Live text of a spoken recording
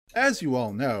As you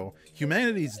all know,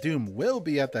 humanity's doom will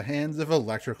be at the hands of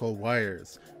electrical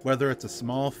wires. Whether it's a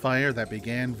small fire that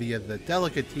began via the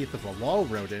delicate teeth of a wall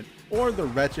rodent, or the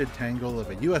wretched tangle of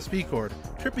a USB cord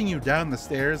tripping you down the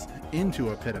stairs into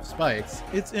a pit of spikes,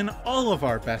 it's in all of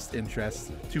our best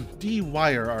interests to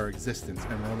de-wire our existence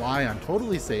and rely on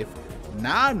totally safe,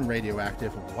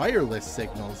 non-radioactive wireless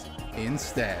signals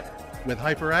instead. With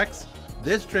HyperX,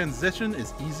 this transition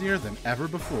is easier than ever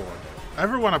before.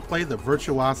 Ever want to play the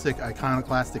virtuosic,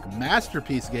 iconoclastic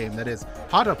masterpiece game that is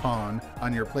Patapon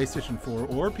on your PlayStation 4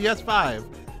 or PS5,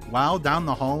 while down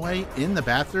the hallway in the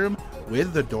bathroom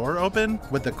with the door open?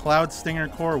 With the Cloud Stinger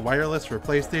Core wireless for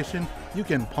PlayStation, you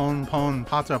can pon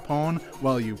patapon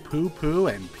while you poo poo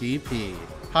and pee pee.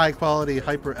 High quality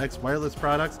HyperX wireless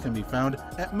products can be found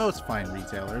at most fine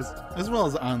retailers, as well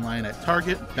as online at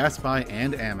Target, Best Buy,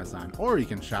 and Amazon, or you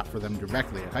can shop for them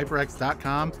directly at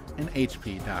hyperx.com and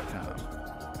hp.com.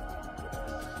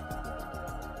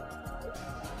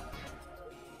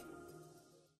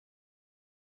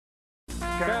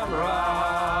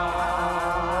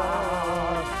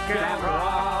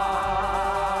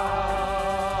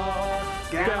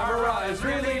 Gamera is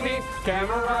really neat.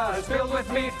 Gamera is filled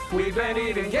with meat. We've been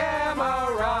eating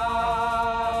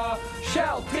Gamera.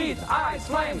 Shell, teeth, eyes,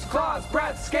 flames, claws,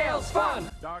 breath, scales,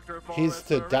 fun. He's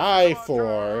to die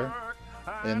for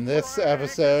in this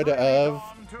episode of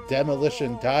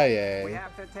Demolition Die.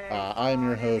 I'm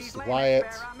your host, Wyatt,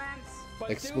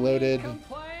 exploded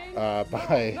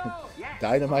by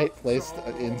dynamite placed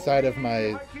inside of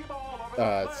my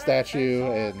statue,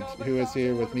 and who is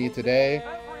here with me today,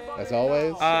 as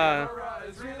always?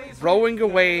 Rowing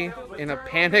away in a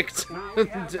panicked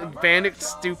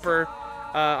stupor.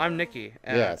 I'm Nikki.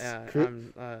 Yes.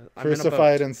 I'm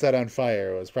Crucified and set on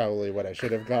fire was probably what I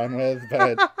should have gone with,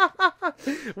 but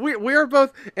we are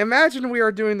both. Imagine we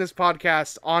are doing this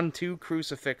podcast on two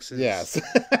crucifixes. yes.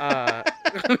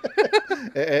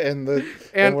 and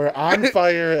we're on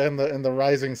fire, and the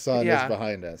rising sun is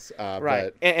behind us.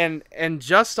 Right. But... And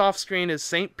just off screen is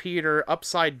Saint Peter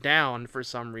upside down for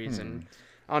some reason.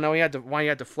 I don't know. Why he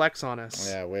had to flex on us.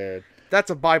 Yeah, weird. That's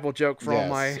a Bible joke for all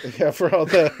my for all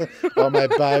my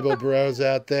Bible bros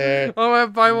out there. All my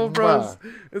Bible bros.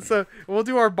 We'll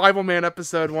do our Bible Man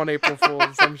episode one April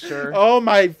Fools, I'm sure. Oh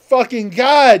my fucking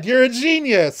god, you're a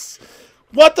genius!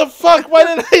 What the fuck? Why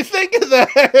didn't I think of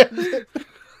that?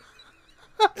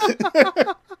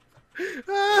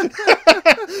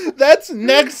 That's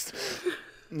next.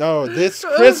 No, this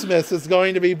Christmas is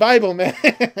going to be Bible Man.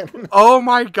 Oh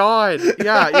my god.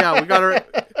 Yeah,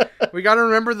 we gotta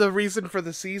remember the reason for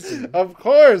the season. Of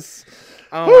course.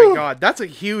 Oh my god, that's a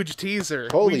huge teaser.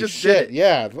 Holy we just shit, did it.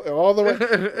 yeah. All the way.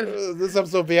 This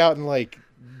episode will be out in like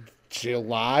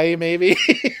July, maybe.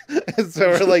 So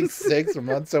we're like 6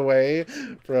 months away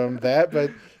from that, but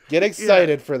get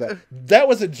excited for that. That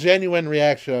was a genuine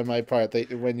reaction on my part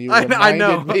when you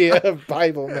reminded me of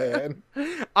Bible Man.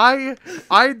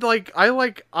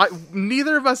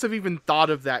 Neither of us have even thought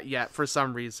of that yet for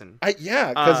some reason.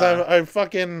 Because I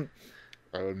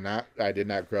did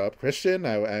not grow up Christian.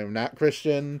 I'm not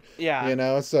Christian. Yeah. You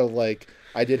know, so like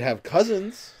I did have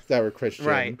cousins that were Christian.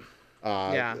 Right.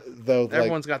 Though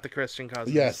everyone's got the Christian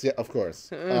cousins. Yes, yeah, of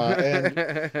course.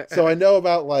 And so I know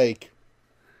about like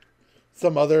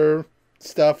some other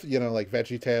stuff, you know, like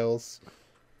Veggie Tales,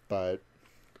 but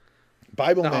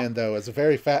Bible Man though is a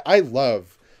very I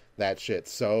love that shit.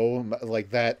 So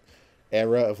like that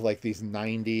era of like these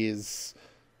 90s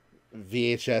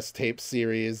VHS tape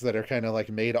series that are kind of like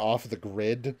made off the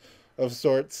grid of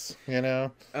sorts, you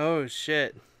know? Oh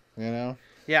shit. You know?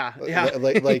 Yeah.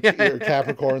 Like your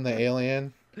Capricorn the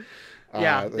Alien.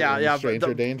 Yeah.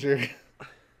 Stranger Danger.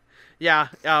 Yeah,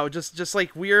 just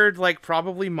like weird, like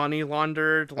probably money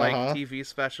laundered, like TV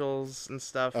specials and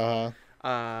stuff. But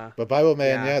Bible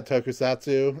Man,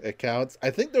 Tokusatsu, it counts. I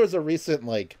think there was a recent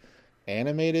like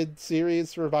animated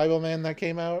series for Bible Man that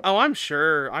came out. Oh, I'm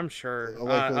sure.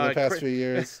 Like in the past few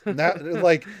years. Not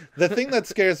like the thing that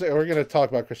scares me. We're gonna talk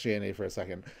about Christianity for a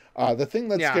second. The thing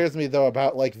that scares me though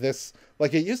about like this,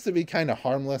 like it used to be kind of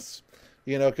harmless.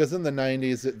 You know, because in the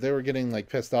 90s, they were getting, like,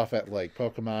 pissed off at, like,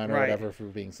 Pokemon or whatever for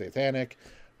being satanic.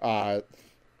 But,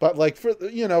 like, for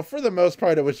the most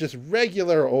part, it was just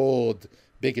regular old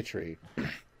bigotry.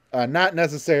 Not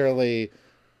necessarily,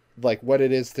 like, what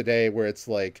it is today where it's,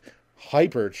 like,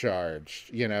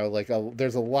 hypercharged. You know, like,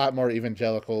 there's a lot more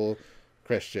evangelical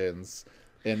Christians.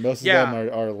 And most of them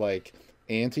are like,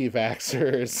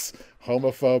 anti-vaxxers,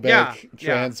 homophobic,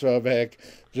 transphobic.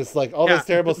 Just, like, all this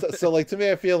terrible stuff. So, like, to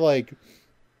me, I feel like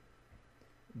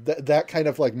that kind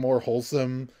of, like, more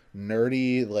wholesome,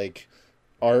 nerdy, like,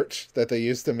 art that they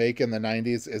used to make in the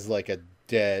 90s is, like, a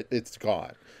dead. It's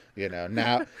gone. You know,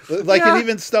 now, like, and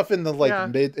even stuff in the, like,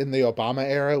 in the Obama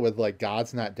era with, like,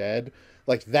 God's not dead,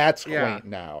 like, that's quaint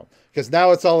now. Because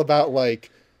now it's all about,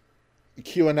 like,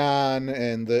 QAnon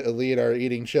and the elite are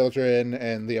eating children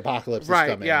and the apocalypse is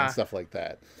coming and stuff like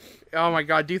that. Oh my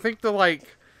god, do you think the, like,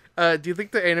 do you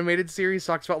think the animated series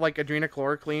talks about, like,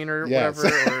 adrenochloroquine or whatever?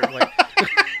 Or, like...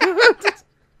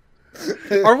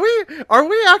 Are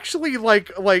we actually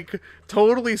like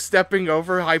totally stepping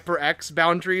over HyperX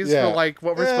boundaries for like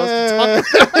what we're supposed to talk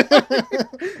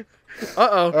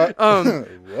about?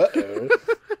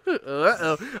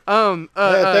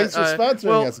 Thanks for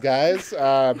sponsoring us, guys.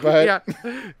 But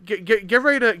get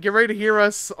ready to hear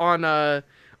us on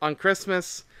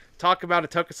Christmas talk about a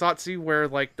tokusatsu where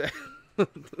like the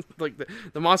like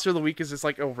the monster of the week is just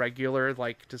like a regular,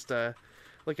 like just a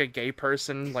like a gay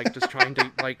person, like just trying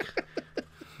to like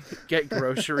get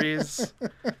groceries.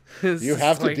 You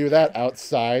have to do that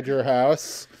outside your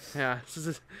house. Yeah,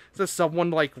 is this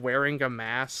someone like wearing a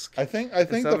mask? I think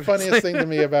the funniest thing to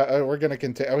me about we're gonna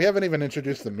continue. We haven't even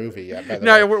introduced the movie yet. By the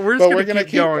way. We're gonna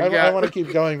keep going. I want to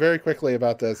keep going very quickly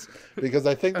about this because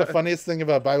I think the funniest thing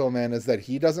about Bible Man is that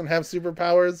he doesn't have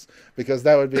superpowers, because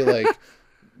that would be like.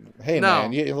 Hey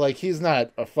man, like, he's not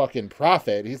a fucking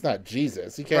prophet. He's not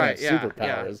Jesus. He can't have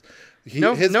superpowers.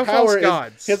 Yeah.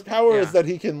 His power is that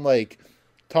he can, like,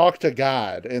 talk to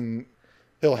God and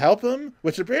he'll help him.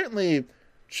 Which apparently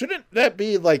shouldn't that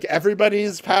be like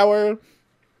everybody's power?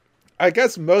 I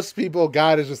guess most people,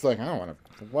 God is just like, I don't want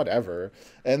to, whatever,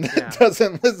 and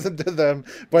doesn't listen to them.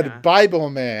 But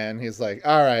Bible Man, he's like,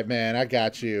 all right, man, I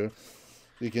got you.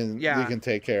 You can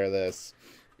take care of this.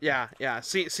 Yeah.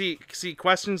 See,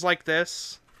 questions like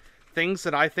this, things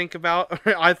that I think about,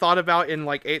 I thought about in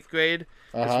like 8th grade,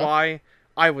 is why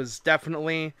I was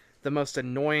definitely the most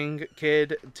annoying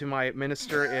kid to my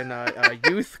minister in a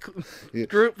youth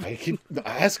group. I keep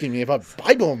asking me about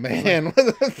Bible Man.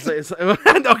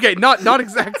 Okay, not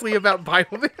exactly about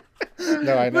Bible Man.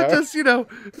 No, I know. But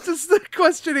just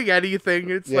questioning anything.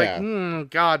 It's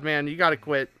like, God, man, you gotta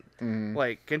quit.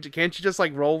 Like, can't you just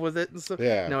like roll with it and stuff?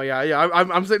 Yeah. No,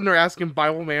 I'm sitting there asking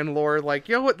Bible Man lore, like,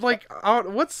 what, like, I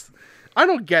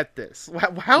don't get this.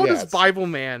 How does Bible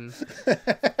Man,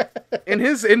 in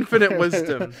his infinite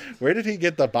wisdom, where did he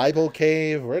get the Bible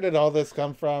cave? Where did all this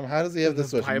come from? How does he have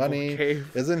this much money?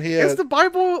 Cave. Isn't he? Is the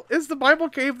Bible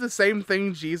cave the same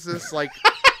thing Jesus like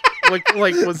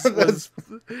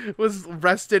was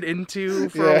rested into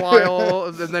for a while,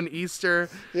 and then Easter?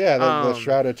 Yeah, the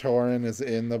Shroud of Turin is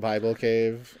in the Bible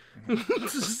cave.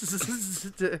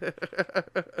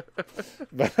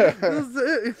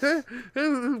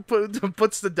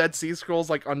 Puts the Dead Sea Scrolls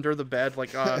like under the bed,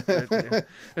 like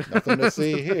nothing to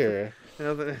see here.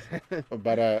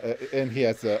 But and he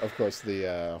has of course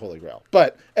the Holy Grail.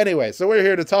 But anyway, so we're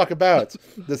here to talk about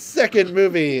the second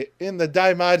movie in the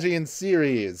Daimajin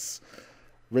series,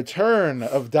 Return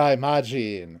of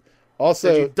Daimajin.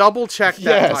 Also, did you double check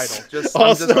that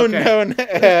title? Known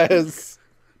as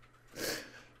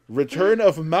Return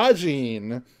of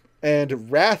Majin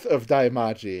and Wrath of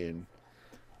Daimajin,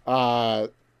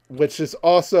 which is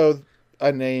also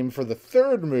a name for the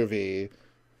third movie.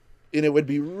 And it would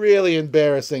be really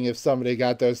embarrassing if somebody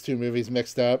got those two movies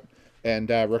mixed up and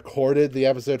recorded the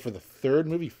episode for the third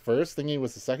movie first, thinking it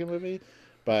was the second movie.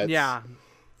 But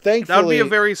thankfully, that would be a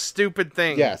very stupid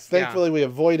thing. Yes, thankfully we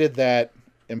avoided that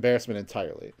embarrassment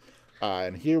entirely.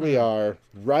 And here we are,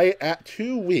 right at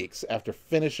 2 weeks after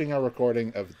finishing our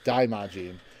recording of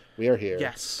Daimajin. We are here.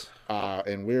 Yes.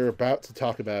 And we're about to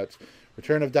talk about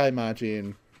Return of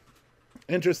Daimajin.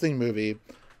 Interesting movie.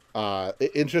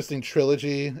 Interesting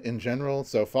trilogy in general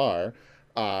so far.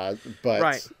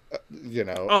 But,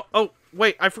 Oh,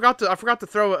 wait, I forgot to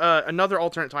throw another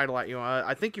alternate title at you.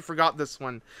 I think you forgot this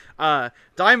one.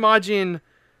 Daimajin,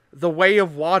 The Way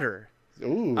of Water.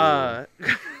 Ooh.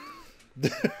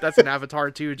 That's an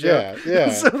Avatar 2 joke. Yeah.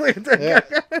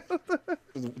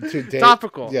 To date,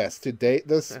 topical. Yes, to date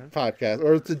this podcast,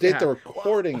 or to date the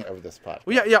recording of this podcast.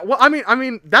 Well, yeah. Well, I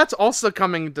mean, that's also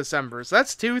coming in December. So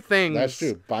that's two things. That's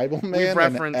true. Bible Man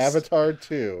and Avatar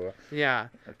 2. Yeah.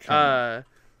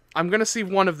 I'm gonna see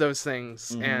one of those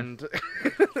things, and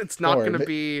it's not gonna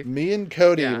be. Me and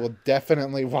Cody will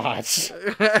definitely watch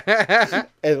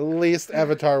at least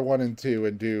Avatar 1 and 2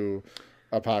 and do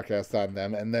a podcast on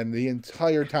them, and then the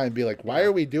entire time be like, why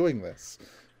are we doing this?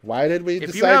 Why did we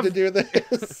decide to do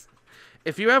this?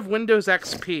 If you have Windows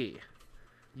XP,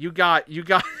 you got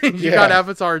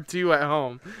Avatar 2 at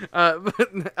home.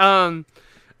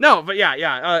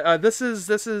 This is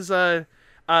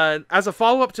as a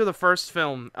follow-up to the first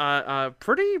film,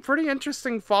 pretty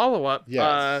interesting follow-up.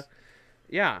 Yes.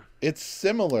 Yeah. it's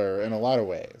similar in a lot of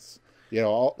ways. You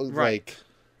know, Right.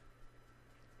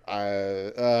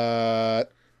 how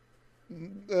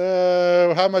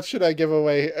much should I give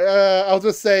away? I'll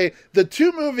just say the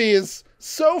two movies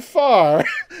so far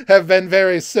have been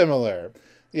very similar.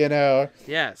 You know,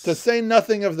 Yes. to say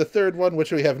nothing of the third one,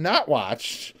 which we have not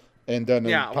watched and done a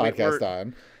Yeah, podcast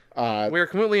on. We're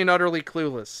completely and utterly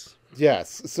clueless.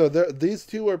 Yes, so these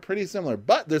two are pretty similar,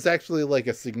 but there's actually like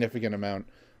a significant amount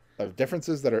of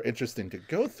differences that are interesting to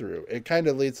go through. It kind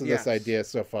of leads to this Yes. idea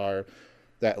so far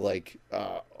that like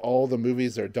all the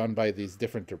movies are done by these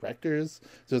different directors.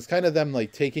 So it's kind of them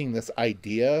like taking this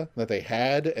idea that they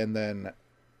had and then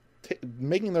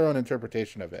making their own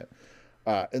interpretation of it.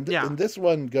 And this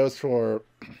one goes for,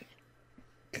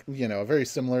 you know, a very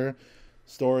similar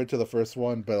story to the first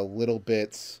one, but a little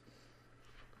bit,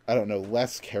 I don't know,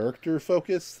 less character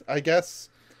focused, I guess.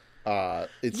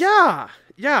 It's Yeah.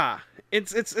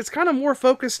 It's kind of more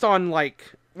focused on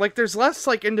like there's less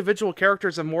like individual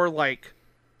characters and more like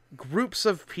groups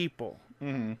of people,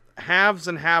 haves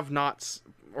and have-nots,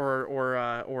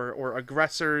 or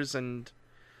aggressors and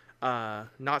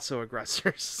not so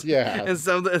aggressors. Yeah. And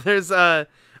so there's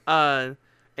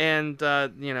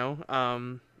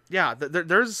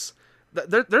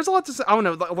there's a lot to say. I don't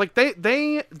know, like they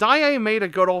Daiei made a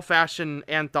good old-fashioned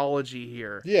anthology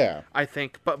here. Yeah. I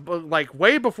think, but like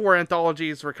way before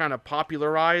anthologies were kind of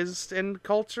popularized in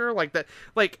culture, like that.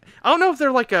 Like I don't know if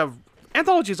they're like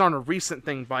anthologies aren't a recent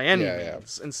thing by any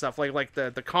means and stuff, like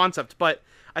the concept, but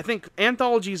I think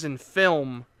anthologies in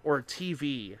film or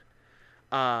TV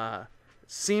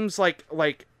seems like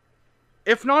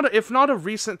if not a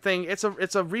recent thing, it's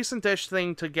a recent-ish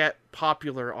thing to get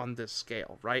popular on this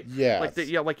scale, right? Yes.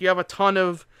 Like you have a ton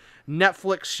of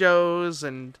Netflix shows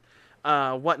and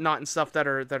whatnot and stuff that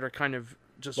are kind of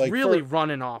just Like really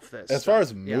running off this. As far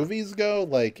as movies go,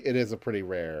 like it is a pretty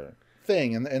rare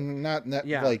thing, and not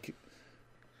like,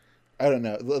 I don't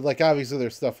know, like obviously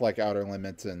there's stuff like Outer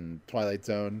Limits and Twilight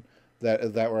Zone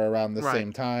that were around the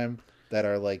same time that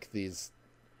are like these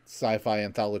sci-fi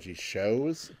anthology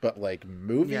shows, but like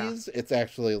movies, it's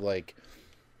actually like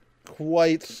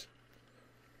quite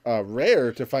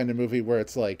rare to find a movie where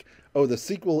it's like, oh, the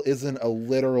sequel isn't a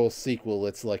literal sequel,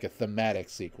 it's like a thematic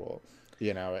sequel.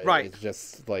 You know, it's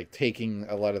just like taking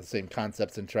a lot of the same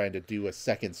concepts and trying to do a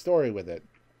second story with it.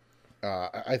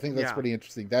 I think that's pretty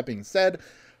interesting. That being said,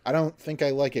 I don't think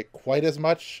I like it quite as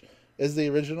much as the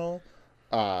original.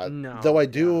 Though I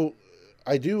do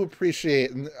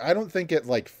appreciate, and I don't think it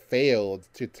like failed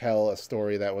to tell a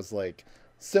story that was like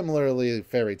similarly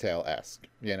fairy tale-esque,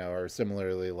 you know, or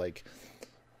similarly like,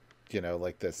 you know,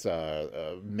 like this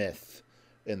myth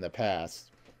in the past.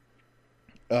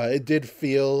 It did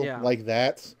feel like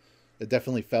that. It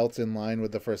definitely felt in line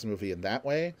with the first movie in that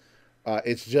way.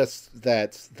 It's just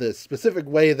that the specific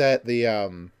way that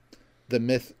the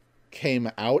myth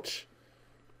came out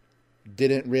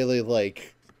didn't really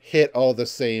like hit all the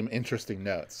same interesting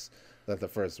notes that the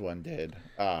first one did.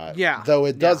 Though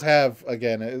it does have,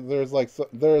 again,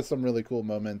 there are some really cool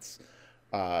moments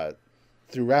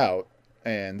throughout,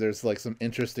 and there's like some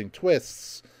interesting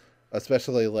twists,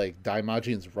 especially like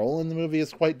Daimajin's role in the movie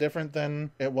is quite different than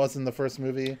it was in the first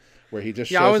movie, where he just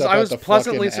shows up I at was the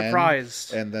pleasantly fucking end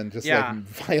surprised, and then just like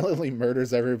violently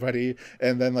murders everybody,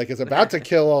 and then like is about to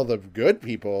kill all the good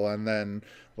people, and then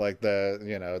like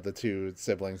the two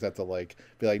siblings have to like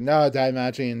be like, no,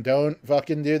 Daimajin, don't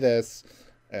fucking do this,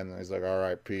 and he's like, all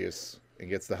right, peace, and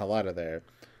gets the hell out of there.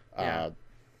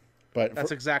 But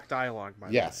that's exact dialogue, by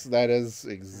the way. Yes, that is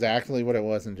exactly what it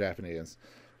was in Japanese.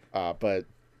 But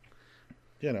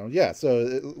you know,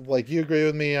 so like, you agree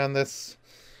with me on this?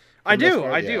 I do.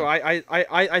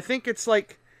 I think it's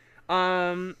like,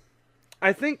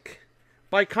 I think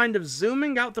by kind of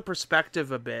zooming out the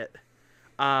perspective a bit,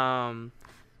 and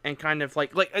kind of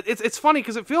like it's funny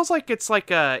because it feels like it's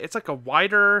like a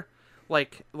wider,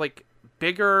 like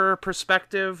bigger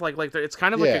perspective, like it's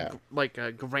kind of like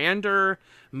a grander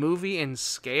movie in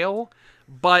scale,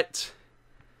 but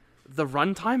the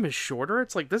runtime is shorter.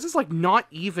 It's like, this is like not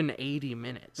even 80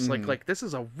 minutes. Like this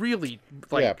is a really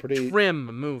pretty trim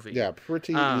movie. Yeah,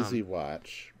 pretty easy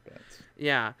watch. But...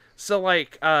 Yeah. So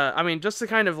like I mean, just to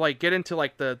kind of like get into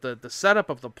like the setup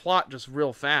of the plot just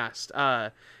real fast.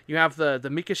 You have the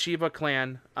Mikashiba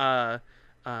clan,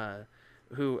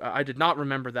 who I did not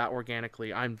remember that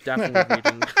organically. I'm definitely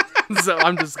reading. So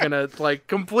I'm just gonna like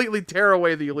completely tear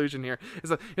away the illusion here.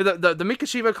 The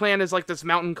Mikashiba clan is like this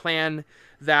mountain clan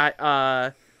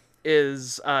that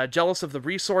is jealous of the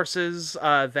resources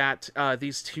that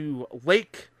these two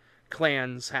lake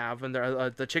clans have, and they're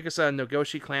the Chikusa and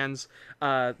Nogoshi clans.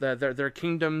 Their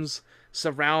kingdoms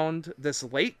surround this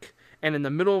lake, and in the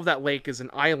middle of that lake is an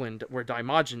island where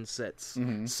Daimajin sits.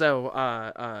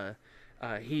 So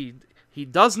he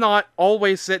does not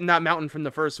always sit in that mountain from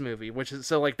the first movie, which is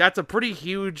so like that's a pretty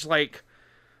huge like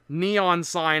neon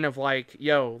sign of like,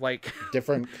 yo, like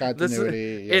Different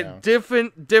continuity.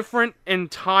 different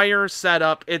entire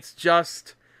setup. It's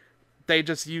just they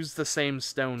just use the same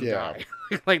stone guy.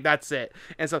 Like that's it.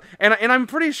 And so and I'm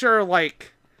pretty sure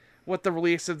like with the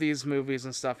release of these movies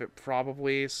and stuff, it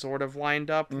probably sort of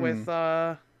lined up with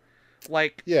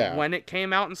like when it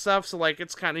came out and stuff. So like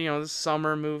it's kind of, you know, this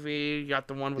summer movie. You got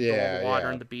the one with all the water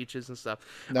and the beaches and stuff.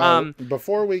 Now,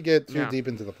 before we get too deep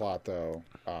into the plot, though,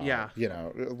 you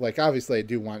know, like obviously I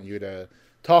do want you to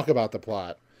talk about the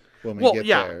plot when we get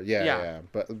there.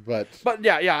 But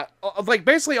like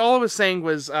basically all I was saying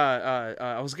was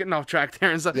I was getting off track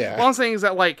there and stuff. All I'm saying is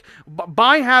that like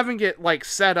by having it like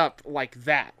set up like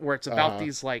that, where it's about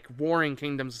these like warring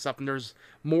kingdoms and stuff, and there's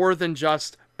more than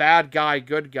just bad guy,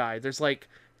 good guy. There's like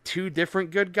two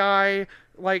different good guy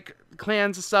like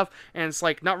clans and stuff, and it's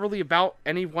like not really about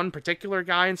any one particular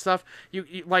guy and stuff. You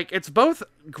like it's both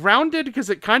grounded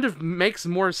because it kind of makes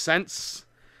more sense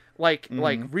like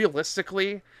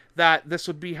realistically that this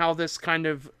would be how this kind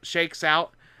of shakes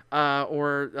out,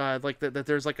 or like that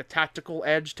there's like a tactical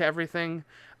edge to everything,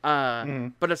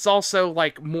 but it's also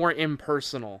like more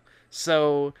impersonal.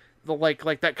 So the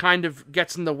like that kind of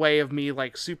gets in the way of me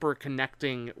like super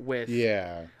connecting with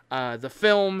the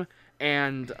film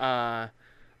and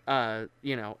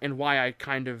you know, and why I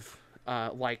kind of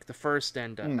like the first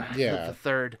and the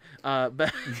third,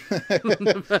 but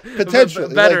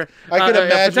potentially better. Like, I could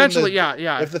imagine potentially,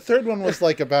 if the third one was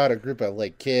like about a group of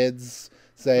like kids,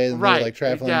 say, and they're like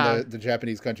traveling the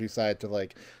Japanese countryside to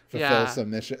like fulfill some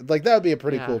mission, like that would be a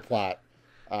pretty cool plot.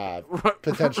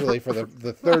 Potentially for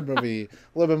the third movie,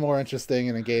 a little bit more interesting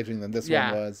and engaging than this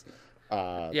one was.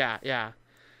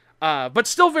 But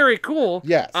still very cool.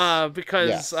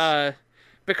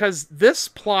 Because this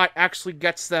plot actually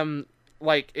gets them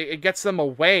like it gets them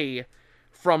away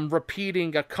from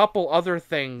repeating a couple other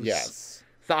things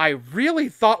that I really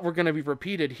thought were going to be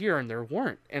repeated here, and there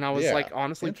weren't. And I was like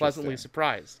honestly pleasantly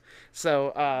surprised.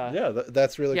 So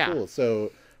that's really cool.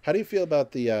 So how do you feel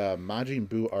about the Majin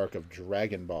Buu arc of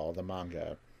Dragon Ball, the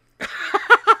manga?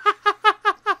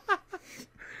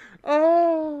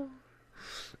 Oh.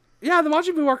 Yeah, the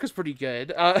Majin Buu arc is pretty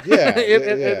good. I would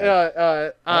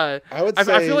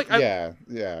say, I feel like go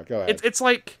ahead. It's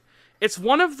like it's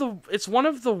one of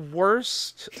the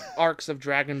worst arcs of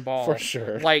Dragon Ball for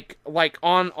sure. Like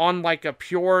on like a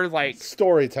pure like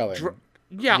storytelling.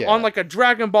 On like a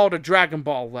Dragon Ball to Dragon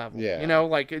Ball level. You know,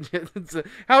 like it's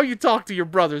how you talk to your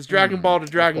brothers, Dragon Ball to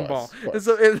Dragon Ball.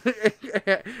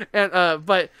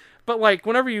 But like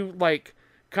whenever you like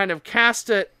kind of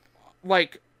cast it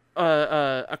like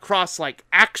across like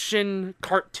action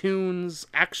cartoons,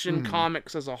 action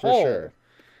comics as a whole,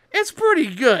 it's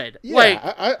pretty good.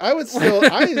 I would still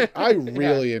I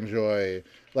really enjoy,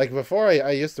 like before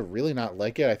I used to really not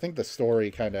like it. I think the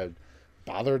story kind of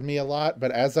bothered me a lot,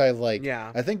 but as I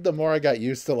I think the more I got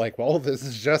used to like, well, this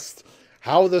is just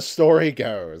how the story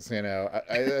goes, you know,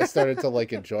 I started to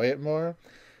like enjoy it more.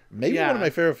 Maybe one of my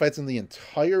favorite fights in the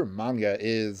entire manga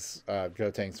is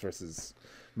Gotenks versus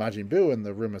Majin Buu in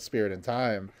the Room of Spirit and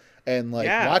Time, and like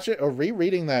watching or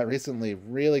rereading that recently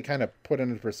really kind of put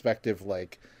into perspective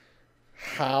like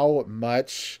how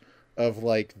much of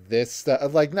like this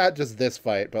stuff, like not just this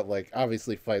fight, but like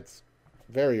obviously fights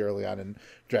very early on in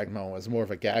Dragon Ball was more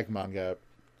of a gag manga,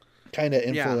 kind of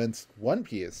influenced One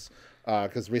Piece,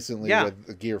 because recently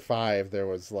with Gear 5 there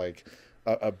was like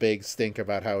a big stink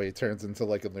about how he turns into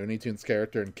like a Looney Tunes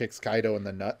character and kicks Kaido in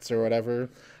the nuts or whatever.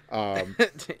 I'm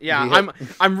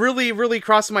really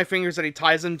crossing my fingers that he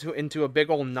ties him into a big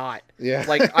old knot.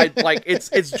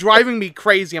 It's driving me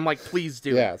crazy. I'm like, please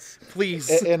do it.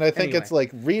 Please. And I think it's like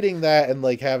reading that and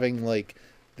like having like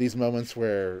these moments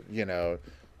where, you know,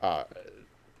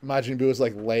 Majin Buu is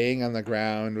like laying on the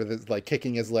ground with his like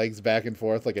kicking his legs back and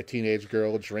forth like a teenage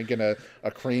girl, drinking a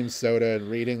cream soda and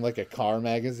reading like a car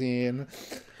magazine.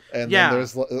 And then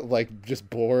there's like just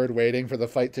bored waiting for the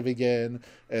fight to begin,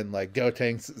 and like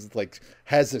Gotenks like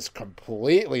has this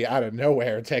completely out of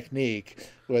nowhere technique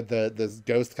with this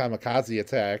ghost kamikaze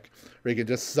attack where he can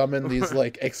just summon these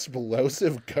like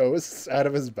explosive ghosts out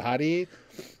of his body.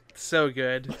 So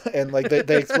good. And like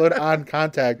they explode on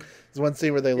contact. There's one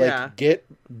scene where they like get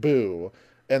Boo,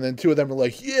 and then two of them are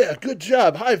like, yeah, good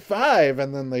job, high five,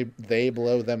 and then they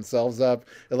blow themselves up,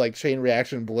 and like chain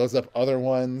reaction blows up other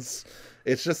ones.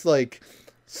 It's just like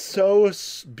so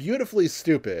beautifully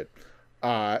stupid,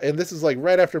 And this is like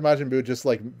right after Majin Buu just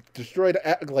like destroyed,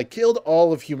 like killed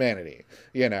all of humanity,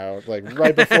 you know, like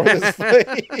right before this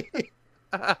fight.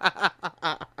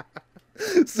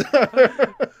 So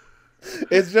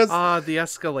it's just the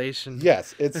escalation.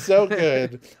 yes, it's so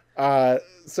good.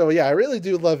 So yeah, I really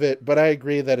do love it, but I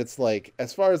agree that it's like,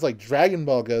 as far as like Dragon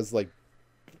Ball goes, like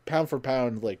pound for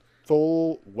pound, like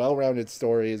full, well-rounded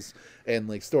stories, and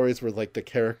like stories where like the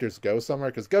characters go somewhere,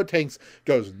 because Gotenks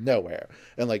goes nowhere,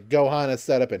 and like Gohan is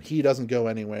set up and he doesn't go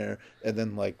anywhere, and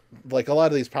then like a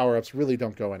lot of these power-ups really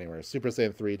don't go anywhere. Super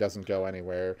Saiyan 3 doesn't go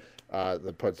anywhere.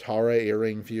 The Potara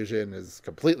earring fusion is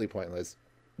completely pointless.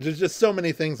 There's just so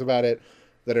many things about it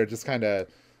that are just kind of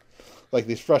like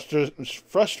these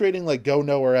frustrating, like go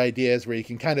nowhere ideas where you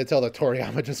can kind of tell that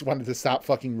Toriyama just wanted to stop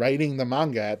fucking writing the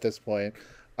manga at this point.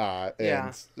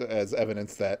 And as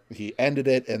evidence that he ended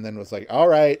it and then was like, all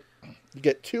right, you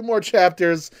get 2 more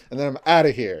chapters and then I'm out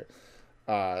of here.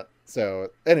 So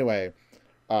anyway,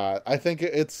 I think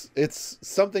it's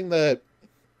something that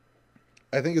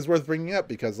I think is worth bringing up,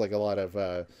 because like a lot of,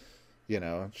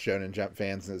 Shonen Jump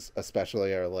fans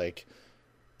especially are like,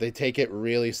 they take it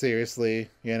really seriously.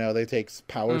 You know, they take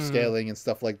power scaling and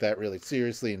stuff like that really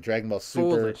seriously, and Dragon Ball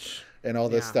Super and all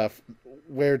this stuff,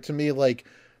 where to me, like,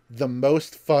 the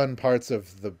most fun parts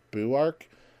of the Buu arc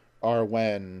are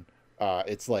when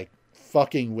it's like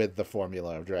fucking with the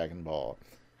formula of Dragon Ball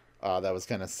that was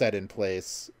kind of set in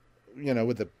place, you know,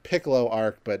 with the Piccolo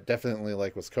arc, but definitely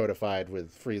like was codified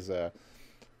with Frieza.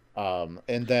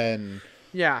 And then,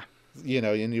 you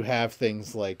know, and you have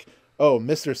things like, oh,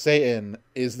 Mr. Satan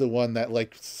is the one that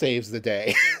like saves the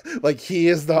day. Like he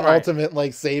is the ultimate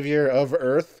like savior of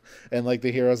Earth, and like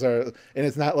the heroes are, and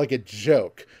it's not like a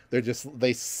joke.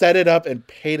 They set it up and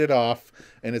paid it off,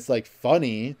 and it's like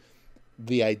funny.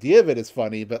 The idea of it is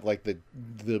funny, but like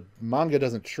the manga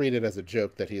doesn't treat it as a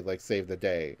joke that he like saved the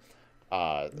day.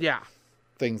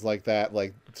 Things like that.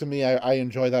 Like to me, I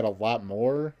enjoy that a lot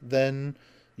more than,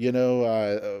 you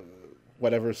know,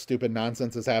 whatever stupid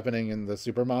nonsense is happening in the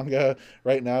Super manga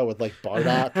right now with like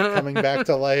Bardock coming back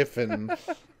to life, and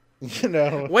you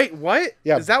know. Wait, what?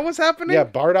 Yeah, is that what's happening? Yeah,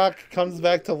 Bardock comes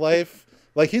back to life.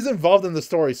 Like he's involved in the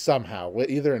story somehow,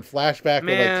 either in flashback or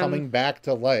like coming back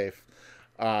to life.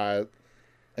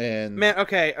 And man,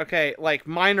 okay, like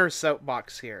minor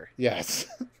soapbox here. Yes.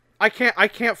 I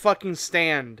can't fucking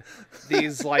stand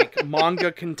these like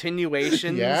manga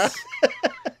continuations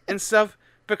and stuff,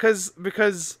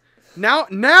 because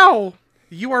now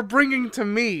you are bringing to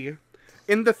me,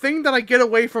 in the thing that I get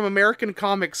away from American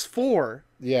Comics for.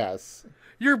 Yes.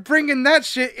 You're bringing that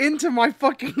shit into my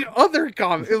fucking other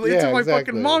into my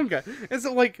fucking manga. Is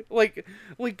it like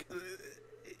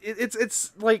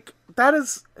it's like, that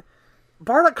is,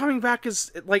 Bardock coming back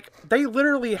is like, they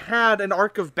literally had an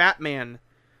arc of Batman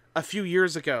a few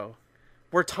years ago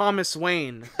where Thomas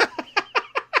Wayne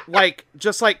like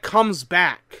just like comes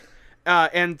back.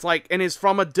 And is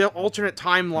from a alternate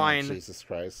timeline. Oh, Jesus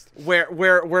Christ.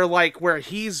 Where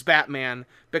he's Batman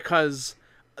because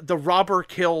the robber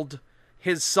killed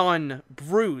his son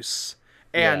Bruce,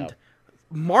 and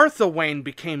Martha Wayne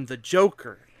became the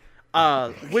Joker.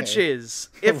 Which is,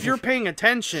 if you're paying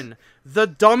attention, the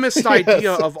dumbest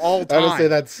idea of all time. I would say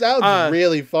that sounds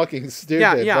really fucking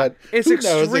stupid. But it's who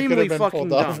knows? extremely It could have been fucking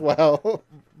pulled off dumb. well.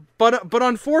 But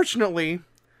unfortunately,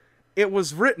 it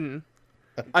was written.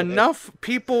 Enough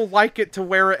people like it to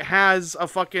where it has a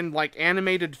fucking like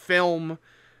animated film, which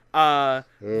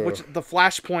the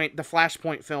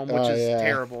Flashpoint film, which is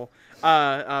terrible.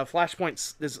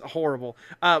 Flashpoint is horrible.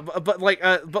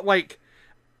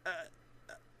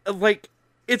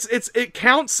 It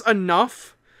counts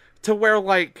enough to where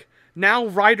like now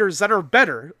writers that are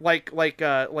better,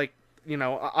 you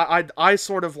know, I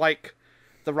sort of like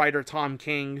the writer Tom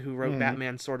King, who wrote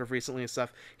Batman sort of recently and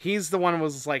stuff. He's the one who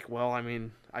was like, well, I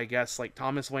mean, I guess like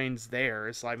Thomas Wayne's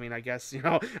there, so I mean, I guess, you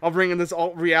know, I'll bring in this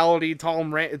alt reality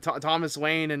Thomas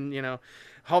Wayne, and you know,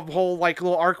 whole like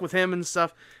little arc with him and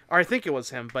stuff. Or I think it was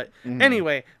him, but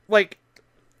anyway, like,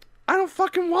 I don't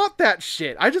fucking want that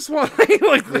shit. I just want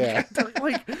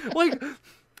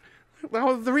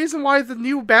well, the reason why the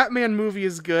new Batman movie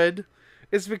is good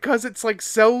is because it's like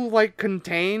so like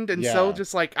contained and so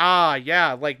just like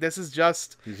like this is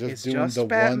just he's doing the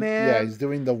Batman. One. Yeah, he's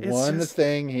doing the one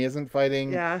thing. He isn't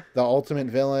fighting the ultimate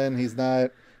villain. He's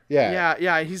not.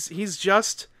 He's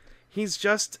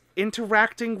just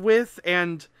interacting with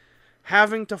and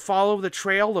having to follow the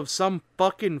trail of some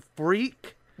fucking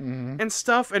freak and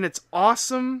stuff, and it's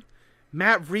awesome.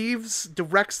 Matt Reeves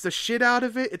directs the shit out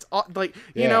of it. It's like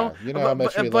you know how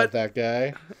much we love that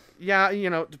guy. yeah, you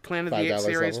know, Planet of the Apes $5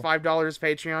 series, level. $5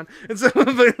 Patreon, and so,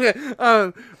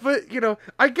 but you know,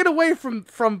 I get away from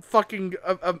fucking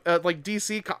like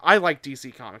DC. I like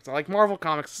DC comics. I like Marvel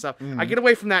comics and stuff. I get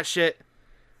away from that shit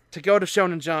to go to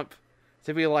Shonen Jump,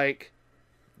 to be like,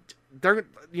 they're,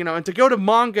 you know, and to go to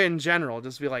manga in general,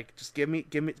 just be like, just give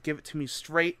it to me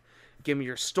straight. Give me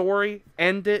your story,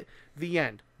 end it, the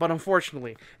end. But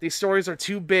unfortunately, these stories are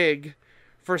too big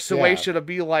for Shueisha to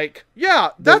be like, yeah,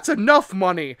 that's enough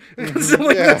money. So,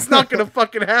 like, that's not gonna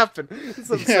fucking happen. To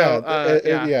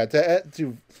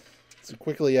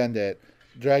quickly end it,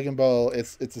 Dragon Ball,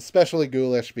 it's especially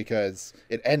ghoulish because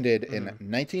it ended in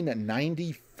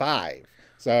 1995.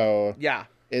 So yeah,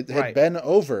 it had been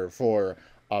over for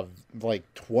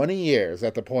like 20 years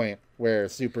at the point where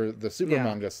the Super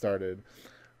manga started.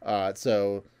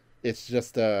 So it's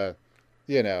just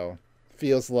you know,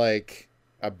 feels like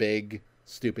a big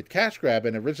stupid cash grab,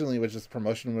 and originally it was just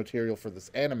promotional material for this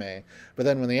anime. But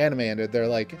then when the anime ended, they're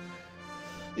like,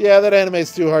 yeah, that anime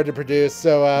is too hard to produce,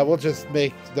 so we'll just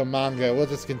make the manga. We'll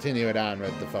just continue it on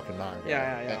with the fucking manga.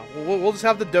 Yeah. We'll just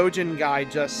have the Dojin guy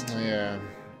just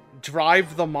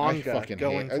drive the manga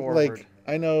going forward. Like,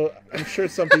 I know, I'm sure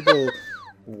some people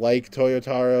like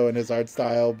Toyotaro and his art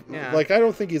style. Yeah. Like, I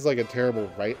don't think he's like a terrible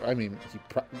writer. I mean, he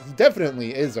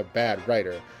definitely is a bad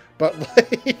writer, but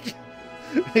like,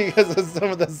 because of some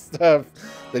of the stuff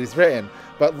that he's written.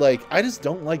 But like, I just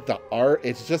don't like the art.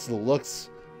 It just looks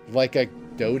like a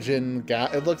Dojin guy.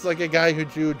 It looks like a guy who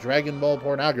drew Dragon Ball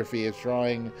pornography is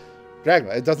drawing Dragon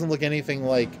Ball. It doesn't look anything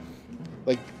like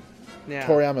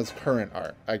Toriyama's current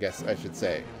art, I guess I should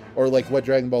say. Or like what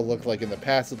Dragon Ball looked like in the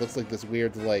past. It looks like this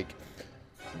weird, like,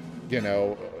 you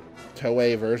know,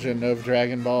 Toei version of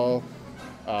Dragon Ball.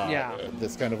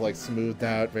 This kind of like smoothed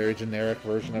out, very generic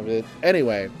version of it.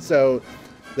 Anyway, so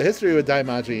the history with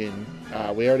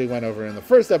Daimajin, we already went over in the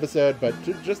first episode, but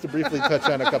just to briefly touch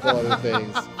on a couple other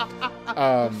things.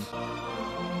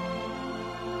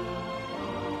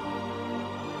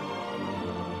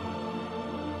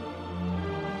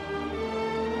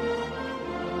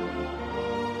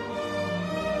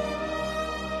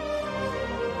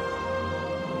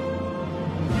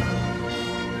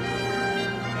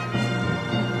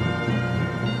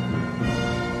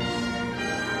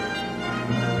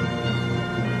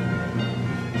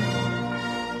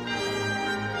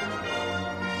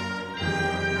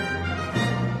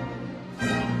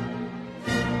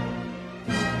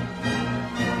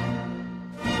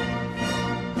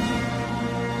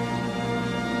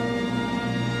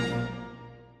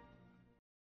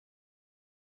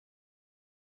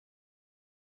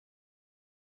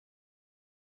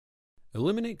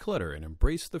 Eliminate clutter and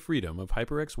embrace the freedom of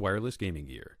HyperX wireless gaming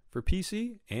gear for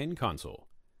PC and console.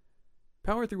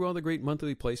 Power through all the great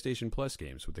monthly PlayStation Plus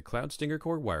games with the Cloud Stinger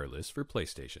Core Wireless for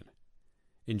PlayStation.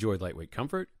 Enjoy lightweight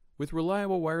comfort with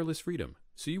reliable wireless freedom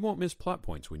so you won't miss plot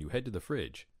points when you head to the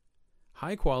fridge.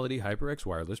 High-quality HyperX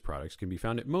wireless products can be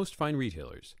found at most fine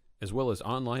retailers, as well as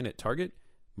online at Target,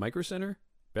 Micro Center,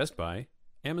 Best Buy,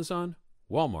 Amazon,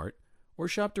 Walmart, or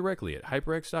shop directly at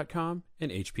hyperx.com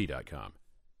and hp.com.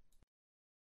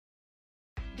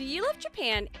 Do you love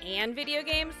Japan and video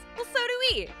games? Well, so do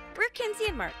we! We're Kinsey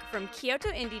and Mark from Kyoto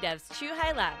Indie Devs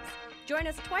Chuhai Labs. Join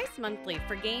us twice monthly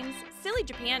for games, silly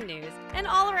Japan news, and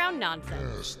all-around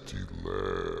nonsense.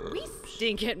 We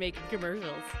stink at making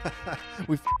commercials.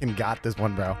 We f***ing got this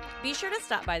one, bro. Be sure to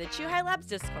stop by the Chuhai Labs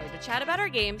Discord to chat about our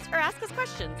games or ask us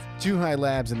questions. Chuhai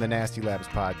Labs and the Nasty Labs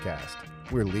podcast.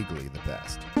 We're legally the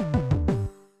best.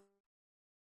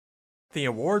 The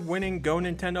award-winning Go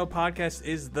Nintendo podcast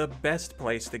is the best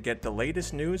place to get the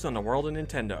latest news on the world of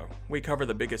Nintendo. We cover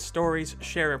the biggest stories,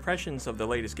 share impressions of the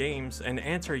latest games, and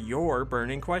answer your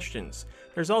burning questions.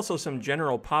 There's also some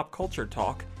general pop culture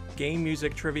talk, game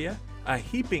music trivia, a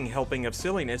heaping helping of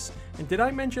silliness, and did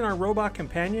I mention our robot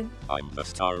companion? I'm the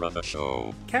star of the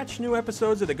show. Catch new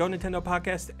episodes of the Go Nintendo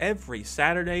podcast every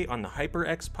Saturday on the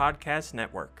HyperX Podcast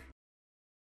Network.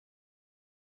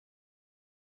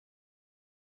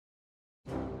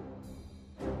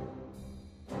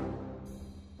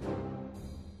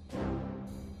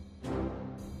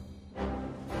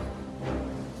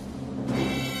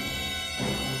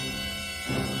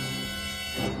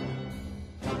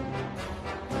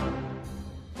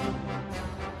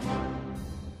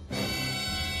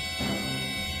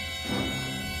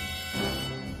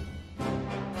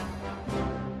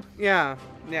 Yeah.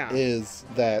 Is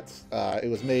that it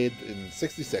was made in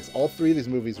 '66. All three of these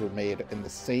movies were made in the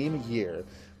same year.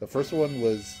 The first one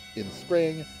was in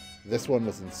spring, this one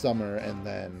was in summer, and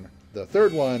then the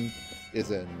third one is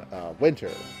in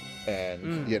winter.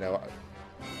 And, you know,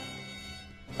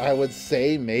 I would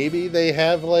say maybe they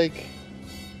have, like,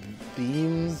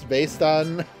 themes based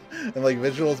on and like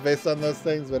visuals based on those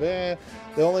things, but the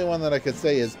only one that I could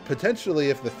say is potentially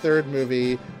if the third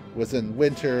movie was in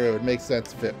winter, it would make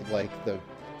sense if it, like, the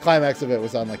climax of it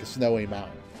was on like a snowy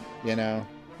mountain, you know?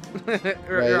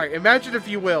 Right. Imagine if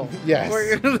you will. Yes. But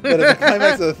if the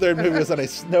climax of the third movie was on a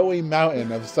snowy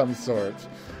mountain of some sort,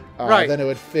 then it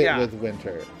would fit with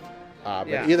winter.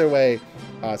 But either way,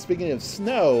 speaking of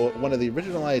snow, one of the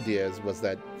original ideas was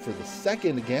that for the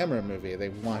second Gamera movie, they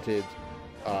wanted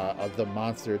the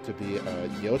monster to be a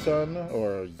Jotun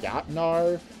or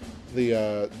Jotnar,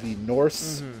 the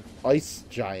Norse ice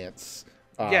giants.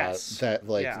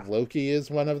 That Loki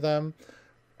is one of them.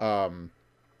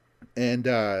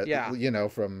 You know,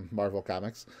 from Marvel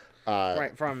Comics.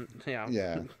 Right, from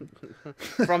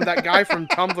from that guy from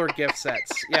Tumblr gift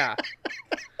sets. Yeah.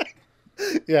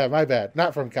 Yeah, my bad.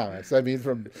 Not from comics. I mean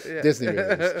from Disney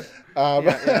movies.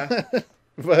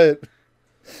 But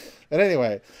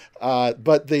anyway,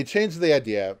 but they changed the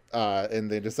idea, and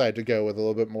they decided to go with a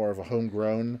little bit more of a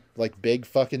homegrown, like, big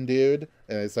fucking dude,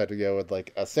 and they decided to go with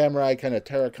like a samurai kind of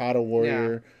terracotta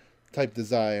warrior type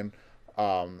design,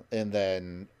 and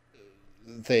then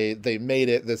they made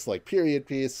it this like period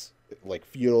piece, like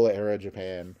feudal era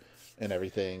Japan and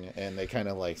everything, and they kind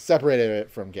of like separated it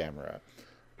from Gamera.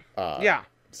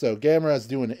 So Gamera is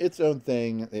doing its own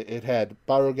thing. It had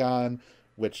Barugan,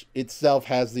 which itself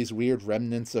has these weird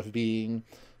remnants of being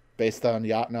based on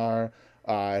Jotnar.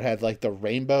 It had like the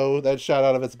rainbow that shot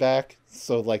out of its back,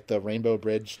 so like the rainbow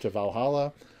bridge to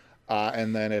Valhalla.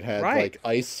 And then it had like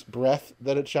ice breath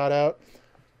that it shot out.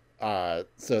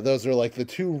 So those are like the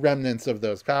two remnants of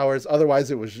those powers. Otherwise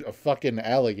it was a fucking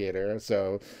alligator.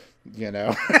 So, you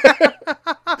know,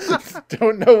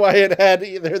 don't know why it had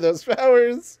either of those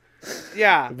powers.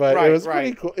 Yeah, but it was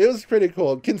pretty cool. It was pretty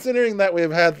cool considering that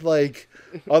we've had like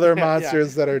other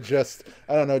monsters that are just,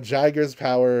 I don't know, Jiger's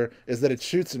power is that it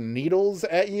shoots needles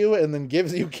at you and then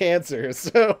gives you cancer.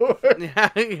 So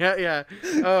yeah.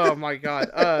 Oh my god.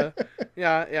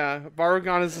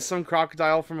 Barugan is some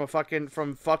crocodile from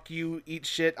from Fuck You Eat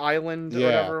Shit Island or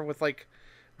whatever, with like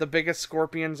the biggest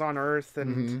scorpions on Earth,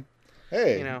 and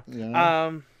hey, you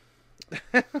know.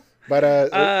 But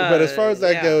as far as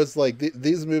that goes, like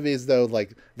these movies though,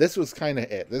 like this was kind of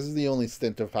it. This is the only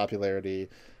stint of popularity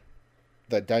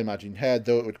that Daimajin had,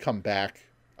 though it would come back,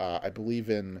 I believe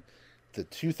in the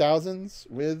 2000s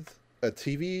with a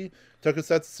TV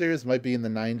tokusatsu series, might be in the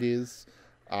 90s.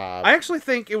 I actually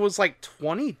think it was like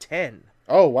 2010.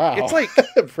 Oh wow! It's like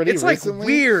pretty it's recently? Like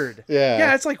weird.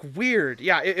 Yeah, it's like weird.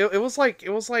 Yeah, it was like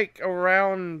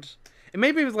around. It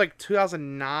maybe was like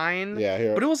 2009.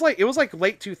 Yeah, but it was like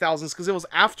late 2000s because it was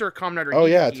after Kamen Rider. Oh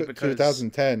yeah,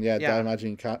 2010. Yeah,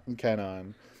 Daimajin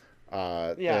Kanon.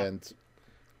 And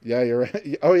yeah, you're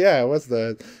right. Oh yeah, it was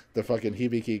the fucking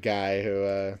Hibiki guy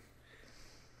who.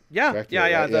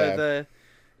 The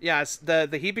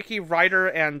Hibiki writer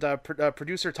and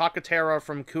producer Takatera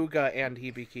from Kuga and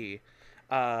Hibiki.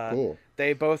 Cool.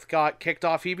 They both got kicked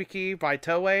off Hibiki by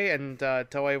Toei, and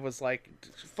Toei was like,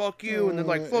 "Fuck you," and then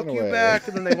like, "Fuck you back,"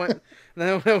 and then they went,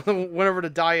 went over to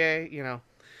Daiei, you know.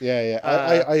 Yeah.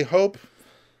 I hope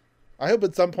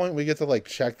at some point we get to like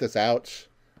check this out.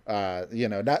 You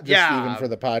know, not just even for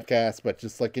the podcast, but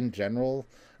just like in general.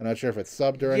 I'm not sure if it's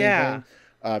subbed or anything.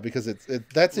 Because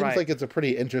that seems like it's a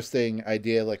pretty interesting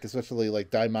idea, like especially like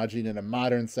Daimajin in a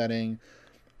modern setting.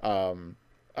 I'm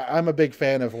a big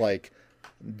fan of like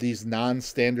these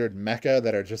non-standard mecha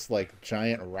that are just like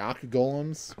giant rock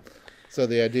golems. So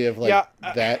the idea of like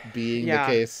that being the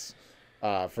case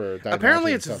for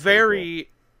Daimajin,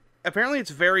 apparently it's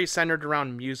very centered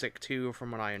around music too, from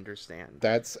what I understand.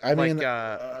 That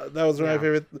was one of my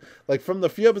favorite. Like from the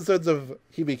few episodes of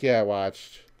Hibiki I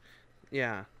watched.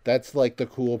 Yeah. That's like the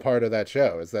cool part of that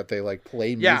show is that they like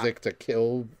play music to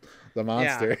kill the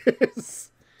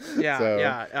monsters.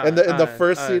 And the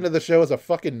first scene of the show is a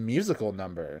fucking musical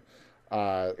number,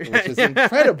 which is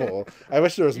incredible. I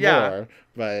wish there was more,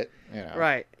 but you know.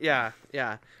 Right. Yeah.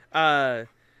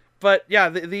 But yeah,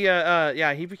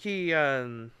 Hibiki,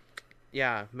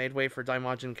 made way for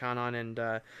Daimajin Kanon, and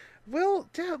I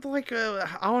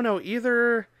don't know,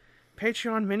 either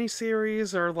Patreon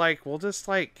miniseries or like we'll just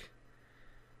like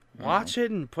watch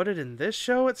it and put it in this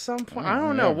show at some point. I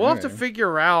don't know. We'll have to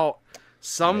figure out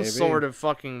some sort of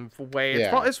fucking way.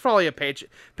 It's probably a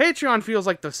Patreon feels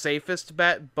like the safest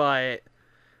bet, but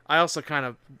I also kind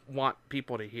of want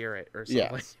people to hear it or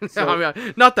something. Yes. So I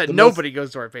mean, not that nobody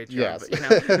goes to our Patreon, but you know.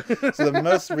 So the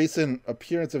most recent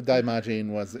appearance of Daimajin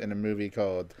was in a movie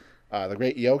called The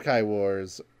Great Yokai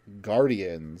Wars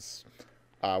Guardians,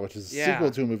 which is a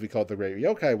sequel to a movie called The Great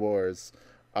Yokai Wars.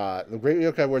 The Great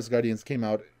Yokai Wars Guardians came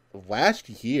out last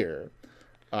year,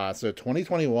 so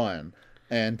 2021,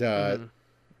 and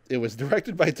it was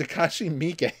directed by Takashi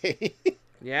Miike.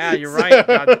 Yeah, you're right.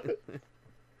 God.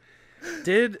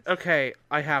 Okay,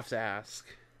 I have to ask.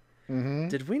 Mm-hmm.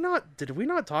 Did we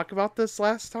not talk about this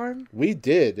last time? We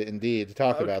did indeed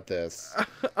talk about this.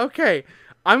 Okay.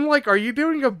 I'm like, are you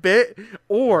doing a bit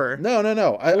or No.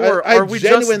 Are we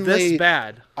just this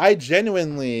bad? I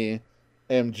genuinely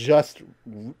am just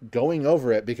going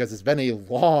over it because it's been a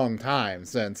long time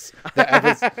since the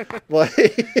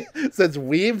episode, since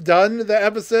we've done the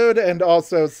episode, and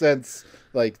also since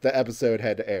like the episode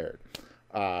had aired.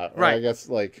 Right. I guess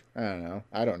like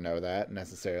I don't know that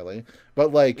necessarily,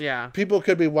 but like people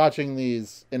could be watching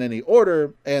these in any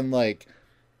order, and like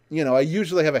I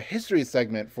usually have a history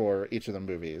segment for each of the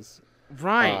movies.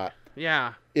 Right.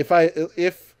 Yeah. If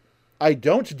I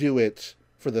don't do it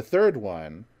for the third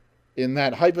one, in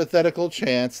that hypothetical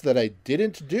chance that I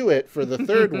didn't do it for the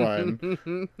third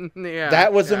one,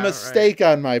 that was a mistake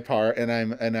on my part, and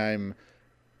I'm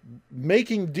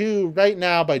making do right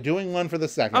now by doing one for the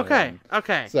second one.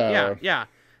 Okay. So, yeah.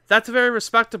 That's a very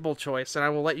respectable choice, and I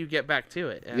will let you get back to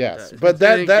it. And, yes, but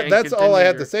that's all I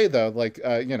have to say, though. Like,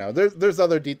 there's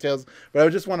other details, but I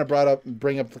just want to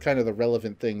bring up kind of the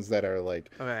relevant things that are like,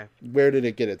 where did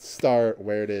it get its start?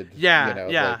 Where did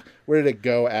like, where did it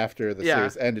go after the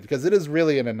series ended? Because it is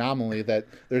really an anomaly that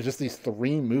there's just these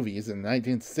 3 movies in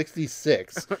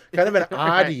 1966. Kind of an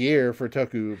odd year for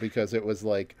Toku, because it was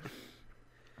like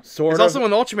it's also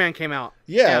when Ultraman came out.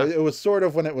 Yeah, it was sort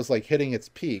of when it was like hitting its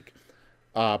peak.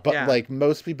 But like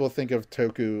most people think of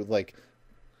Toku like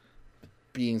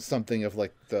being something of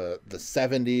like the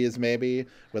 70s maybe,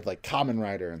 with like Kamen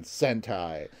Rider and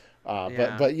Sentai.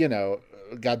 But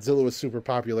Godzilla was super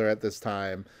popular at this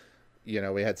time.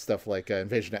 We had stuff like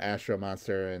Invasion of Astro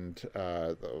Monster and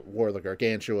War of the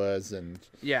Gargantuas, and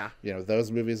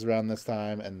those movies around this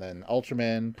time, and then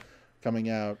Ultraman coming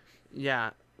out.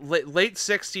 Yeah. Late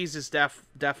 60s is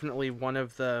definitely one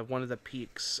of the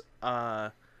peaks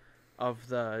of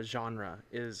the genre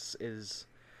is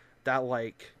that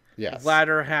like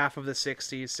latter half of the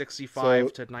 60s,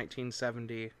 65 to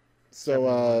 1970.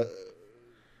 So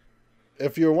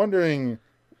if you're wondering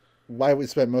why we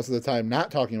spent most of the time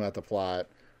not talking about the plot,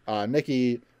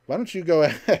 Nikki, why don't you go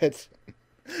ahead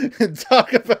and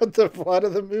talk about the plot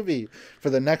of the movie for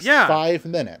the next 5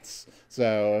 minutes?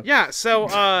 So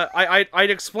I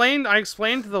explained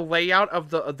the layout of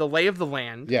the lay of the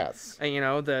land. Yes.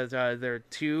 And there are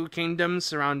 2 kingdoms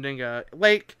surrounding a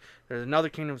lake. There's another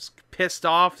kingdom that's pissed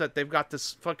off that they've got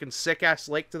this fucking sick ass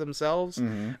lake to themselves.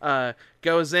 Mm-hmm.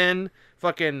 Goes in,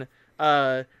 fucking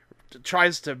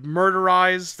tries to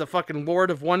murderize the fucking lord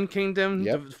of one kingdom.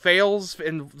 Fails,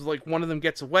 and like one of them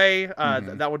gets away.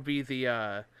 That would be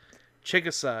the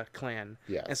Chigusa clan.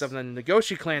 Yes. And so then the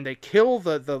Nagoshi clan, they kill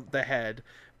the head,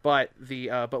 but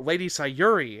Lady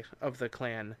Sayuri of the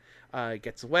clan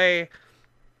gets away,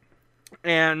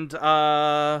 and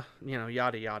yada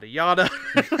yada yada.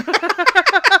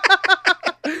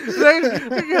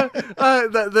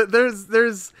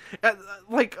 There's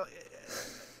like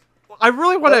I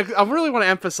really want to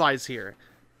emphasize here.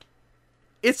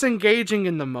 It's engaging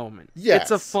in the moment. Yes.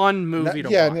 It's a fun movie to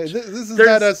watch. Yeah, this is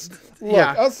not us.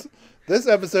 Look, this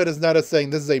episode is not us saying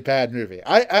this is a bad movie.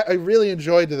 I really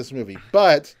enjoyed this movie,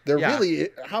 but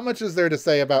how much is there to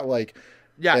say about like,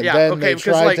 then they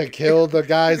tried to kill the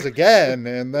guys again,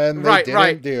 and then they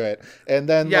didn't do it, and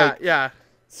then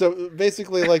So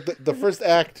basically, like the first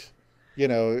act,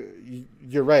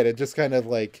 you're right. It just kind of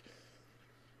like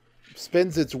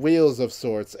spins its wheels of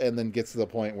sorts, and then gets to the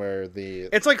point where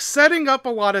it's like setting up a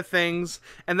lot of things,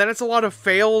 and then it's a lot of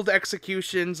failed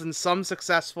executions and some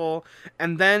successful,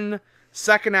 and then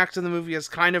second act of the movie is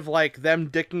kind of like them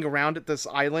dicking around at this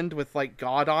island with like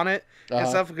God on it and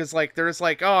stuff, because like there's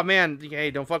like, oh man,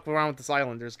 hey, don't fuck around with this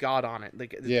island, there's God on it,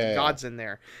 like God's in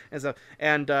there and stuff.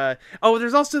 And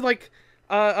there's also like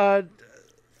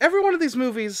every one of these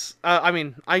movies, I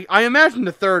imagine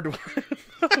the third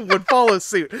one would follow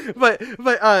suit, but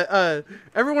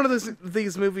every one of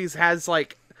these movies has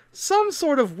like some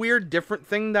sort of weird different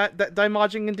thing that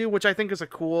Daimajin can do, which I think is a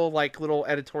cool like little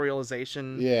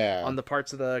editorialization on the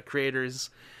parts of the creators.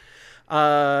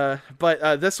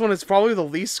 But this one is probably the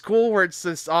least cool, where it's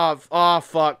just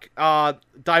fuck,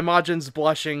 Daimajin's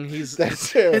blushing. His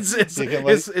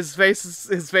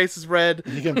face is red.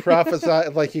 He can prophesy,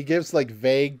 like he gives like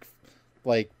vague,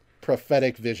 like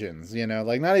prophetic visions,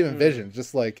 like not even visions,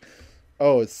 just like,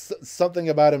 it's something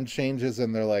about him changes,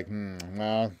 and they're like,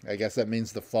 well, I guess that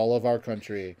means the fall of our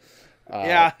country.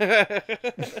 And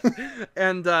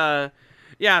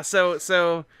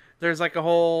so there's like a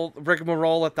whole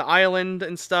rigmarole at the island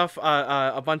and stuff.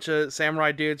 A bunch of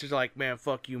samurai dudes are like, man,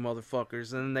 fuck you,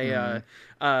 motherfuckers. And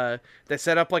they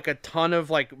set up like a ton of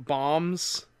like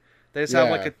bombs. They just have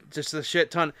like just a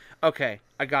shit ton. Okay,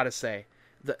 I gotta say,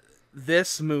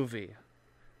 this movie,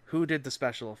 who did the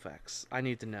special effects? I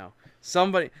need to know.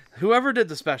 Whoever did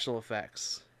the special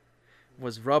effects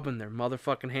was rubbing their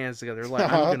motherfucking hands together. Like,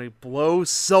 I'm gonna blow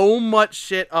so much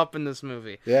shit up in this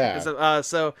movie. Yeah. They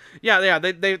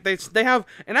have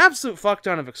an absolute fuck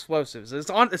ton of explosives. It's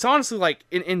honestly like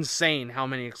insane how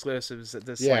many explosives that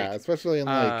this especially in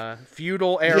like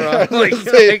feudal era.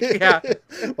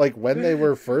 Like when they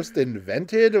were first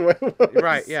invented.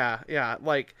 Right. Yeah.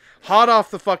 Like hot off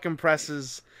the fucking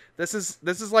presses. This is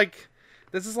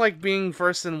like being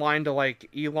first in line to like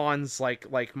Elon's like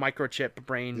microchip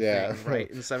brain thing, right?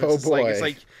 And so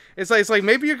it's like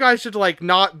maybe you guys should like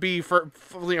not be first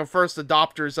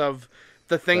adopters of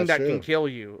the thing that can kill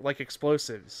you, like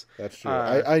explosives. That's true.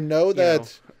 I know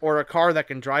that, or a car that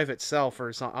can drive itself,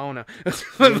 or something. I don't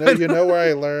know. you know where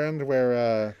I learned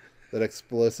where that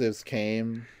explosives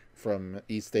came from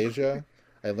East Asia.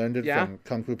 I learned it from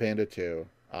Kung Fu Panda 2.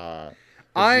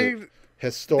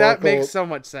 Historical. That makes so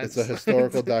much sense. It's a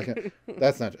historical document.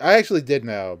 That's not. I actually did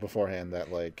know beforehand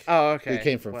that like. Oh, okay. It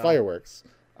came from fireworks,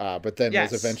 but then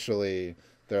was eventually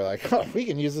they're like, oh, we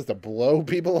can use this to blow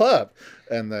people up,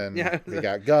 and then we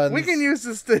got guns. We can use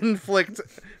this to inflict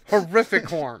horrific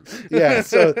harm.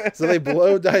 So they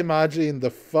blow Daimajin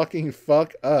the fucking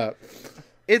fuck up.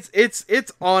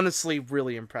 It's honestly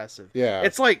really impressive. Yeah.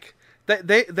 It's like.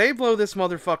 They blow this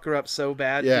motherfucker up so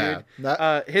bad, dude.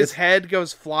 His head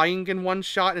goes flying in one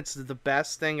shot. It's the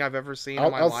best thing I've ever seen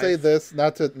in my life. I'll say this,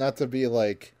 not to be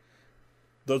like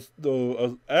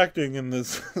the acting in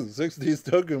this 60s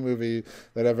Toku movie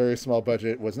that had a very small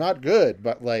budget was not good,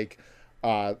 but like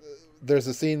there's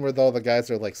a scene where all the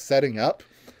guys are like setting up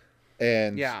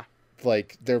and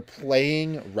like they're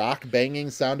playing rock banging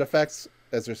sound effects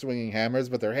as they're swinging hammers,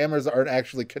 but their hammers aren't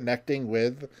actually connecting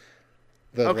with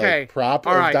the like, prop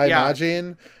of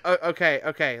Daimajin.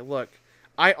 Okay, look.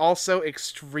 I also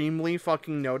extremely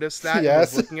fucking noticed that. I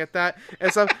was looking at that.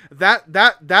 And so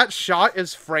that shot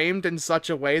is framed in such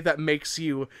a way that makes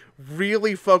you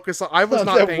really focus on... I was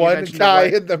not paying attention to one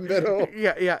guy in the middle.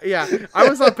 Yeah. I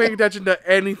was not paying attention to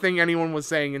anything anyone was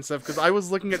saying and stuff because I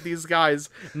was looking at these guys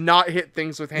not hit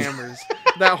things with hammers.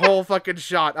 That whole fucking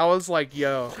shot. I was like,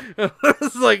 yo.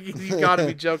 It's like, you gotta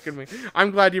be joking me.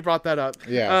 I'm glad you brought that up.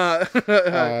 Yeah.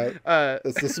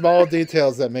 It's the small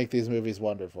details that make these movies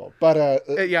wonderful. But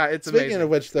it's speaking amazing. of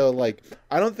which, though, like,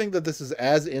 I don't think that this is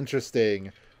as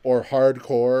interesting or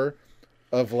hardcore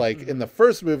of, like, in the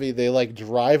first movie, they, like,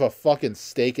 drive a fucking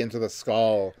stake into the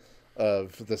skull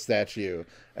of the statue,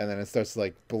 and then it starts,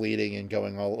 like, bleeding and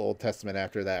going all Old Testament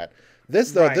after that.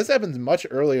 This, though, this happens much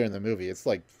earlier in the movie. It's,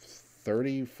 like,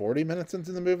 30, 40 minutes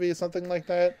into the movie, something like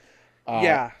that.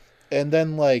 And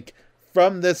then, like,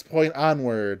 from this point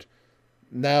onward,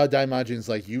 now Daimajin's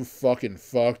like, you fucking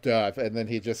fucked up, and then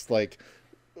he just, like,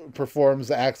 performs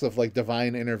acts of, like,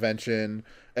 divine intervention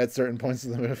at certain points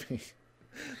of the movie.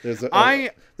 There's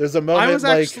a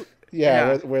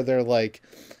moment where they're like,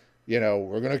 you know,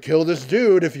 we're gonna kill this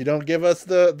dude if you don't give us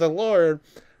the Lord,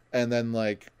 and then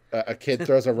like a kid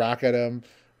throws a rock at him,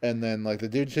 and then like the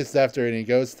dude chases after, and he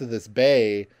goes to this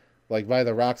bay like by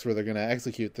the rocks where they're gonna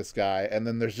execute this guy, and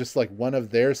then there's just like one of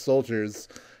their soldiers,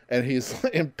 and he's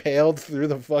impaled through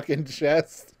the fucking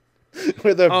chest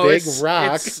with a big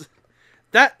rock.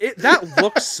 That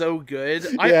looks so good.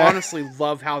 I honestly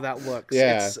love how that looks.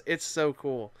 Yeah. It's so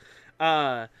cool.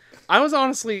 I was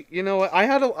honestly, you know what? I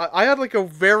had like a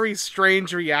very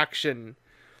strange reaction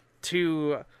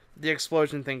to the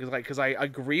explosion thing because I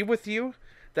agree with you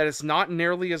that it's not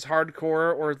nearly as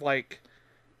hardcore or like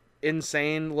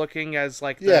insane looking as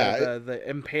like the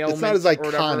impalement. It's not as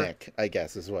iconic, I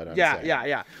guess, is what I'm saying.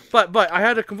 Yeah. But I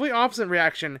had a complete opposite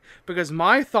reaction because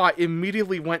my thought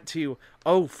immediately went to,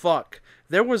 oh fuck.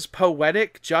 There was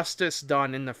poetic justice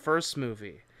done in the first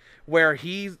movie where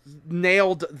he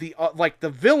nailed the the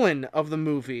villain of the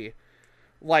movie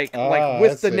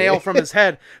with the nail from his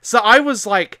head. So I was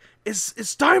like, is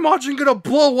Daimajin gonna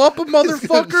blow up a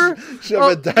motherfucker?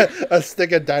 Shove a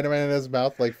stick of dynamite in his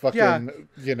mouth like fucking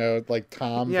you know, like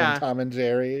Tom from Tom and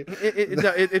Jerry.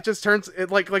 It just turns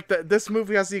this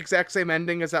movie has the exact same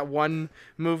ending as that one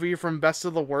movie from Best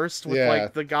of the Worst with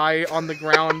like the guy on the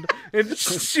ground and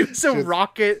shoots a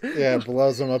rocket. Yeah,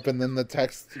 blows him up, and then the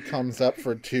text comes up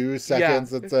for 2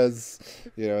 seconds. It says,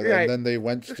 you know, and then they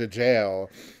went to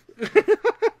jail.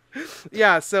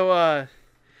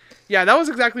 Yeah, that was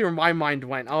exactly where my mind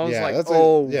went. I was Yeah, like,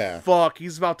 that's fuck,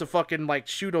 he's about to fucking, like,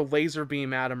 shoot a laser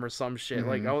beam at him or some shit.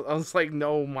 Like, Mm-hmm. I was like,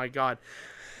 no, my God.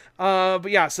 But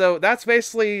yeah, so that's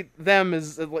basically them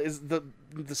is the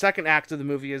second act of the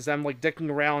movie is them, like, dicking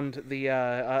around the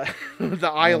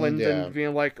the island yeah. and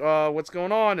being like, what's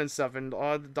going on and stuff, and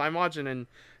Daimajin, and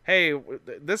hey,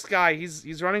 this guy,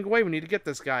 he's running away, we need to get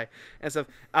this guy, and stuff.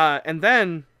 And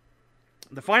then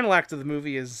the final act of the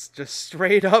movie is just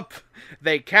straight up,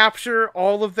 they capture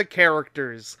all of the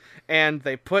characters, and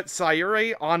they put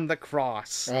Sayuri on the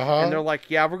cross. Uh-huh. And they're like,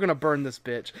 yeah, we're gonna burn this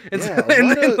bitch. And Yeah, so, a and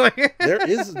lot then, of- like, there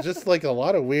is just like a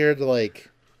lot of weird, like,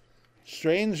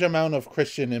 strange amount of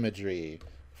Christian imagery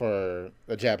for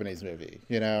a Japanese movie,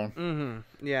 you know?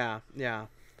 yeah.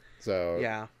 So,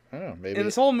 Yeah. I don't know, maybe. And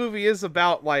this whole movie is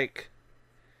about, like,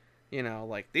 you know,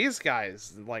 like, these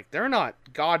guys, like, they're not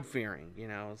God-fearing, you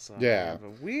know, so... Yeah.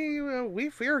 But we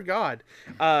fear God.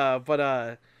 Yeah,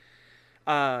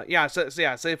 so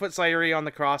they put Sayuri on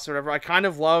the cross or whatever. I kind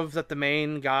of love that the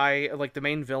main guy, like, the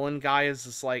main villain guy is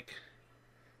just, like...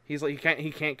 He's like,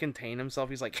 he can't contain himself.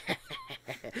 He's like,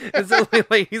 and so,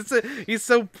 like he's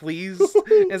so pleased.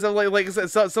 And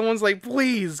so someone's like,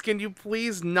 please, can you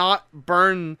please not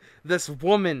burn this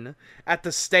woman at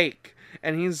the stake?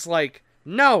 And he's like,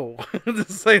 no.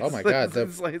 Oh my God,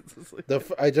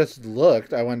 I just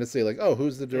looked. I wanted to see, like, oh,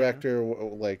 who's the director?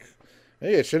 Like,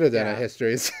 maybe I should have done a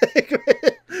history segment.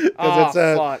 Because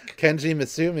fuck. Kenji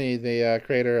Misumi, the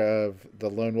creator of the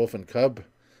Lone Wolf and Cub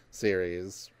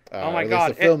series. Oh my or at least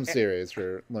God, the film series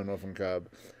for Lone Wolf and Cub.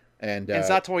 And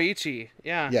Zatoichi,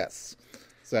 yeah. Yes.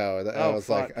 So I was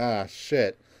fuck. like,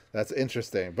 shit, that's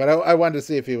interesting. But I wanted to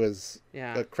see if he was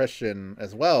Yeah. a Christian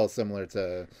as well, similar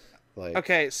to, like...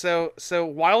 Okay, so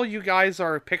while you guys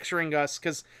are picturing us,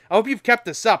 because I hope you've kept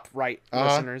this up, right,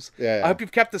 listeners? Yeah. I hope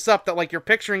you've kept this up, that, like, you're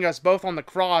picturing us both on the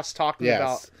cross talking Yes.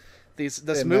 about this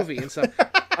And movie and stuff.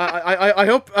 I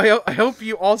hope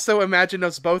you also imagine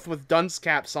us both with dunce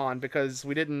caps on, because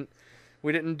we didn't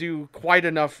do quite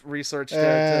enough research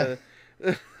to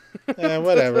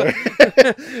whatever.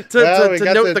 to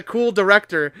got note the cool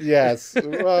director. Yes.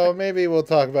 Well, maybe we'll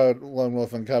talk about Lone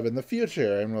Wolf and Cub in the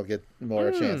future, and we'll get more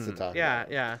a chance to talk. Yeah,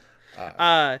 about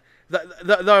yeah.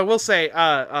 Though I will say,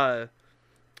 I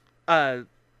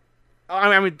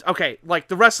mean, okay, like,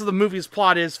 the rest of the movie's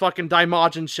plot is fucking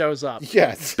Daimajin shows up.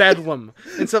 Yes. Bedlam.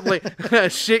 And suddenly,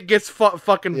 shit gets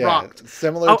fucking Yeah, rocked.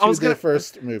 similar I to was the gonna-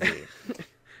 first movie.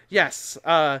 Yes.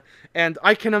 And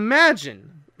I can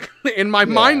imagine, in my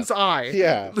mind's eye,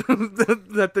 Yeah.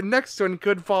 that the next one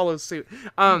could follow suit.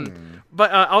 But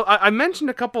I mentioned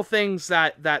a couple things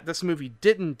that this movie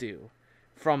didn't do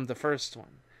from the first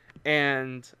one.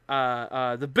 And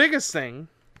the biggest thing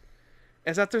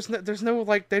is that there's no,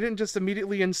 like, they didn't just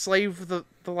immediately enslave the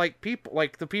like, people.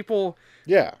 Like, the people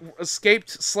Yeah. escaped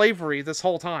slavery this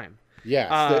whole time.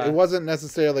 Yes. It wasn't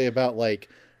necessarily about, like,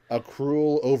 a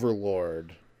cruel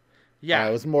overlord. Yeah.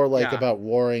 It was more like Yeah. about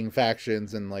warring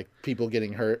factions and, like, people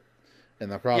getting hurt in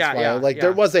the crossfire. yeah, like, yeah.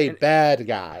 there was a And- bad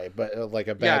guy, but, like,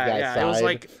 a bad guy yeah, side it was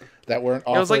like- that weren't it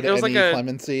was offered like any a-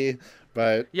 clemency.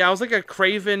 But Yeah, it was like a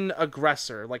craven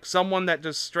aggressor, like someone that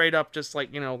just straight up just,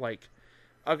 like, you know, like,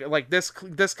 okay, like, this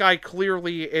guy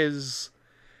clearly is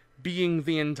being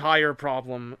the entire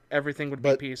problem. Everything would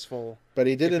be peaceful. But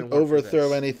he it didn't weren't for overthrow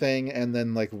this. anything and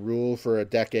then, like, rule for a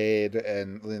decade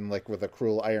and then, like, with a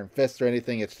cruel iron fist or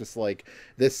anything. It's just, like,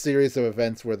 this series of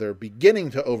events where they're beginning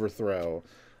to overthrow,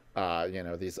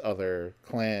 these other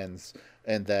clans.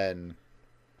 And then,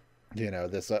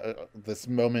 this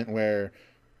moment where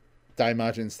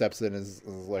Daimajin steps in and is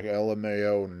like,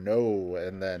 LMAO, no,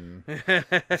 and then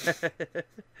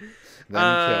kills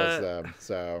them.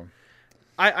 So...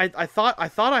 I thought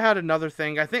I had another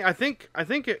thing. I think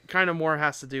it kind of more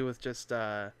has to do with just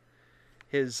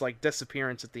his, like,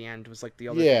 disappearance at the end was, like, the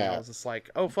other thing. I was just like,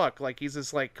 oh fuck, like, he's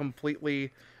just, like,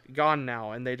 completely gone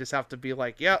now, and they just have to be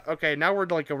like, yeah, okay, now we're,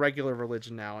 like, a regular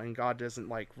religion now, and God isn't,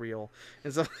 like, real,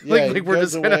 and so Yeah, like he we're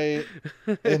goes just gonna... away,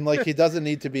 and, like, he doesn't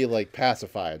need to be, like,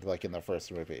 pacified like in the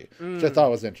first movie, which I thought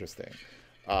was interesting.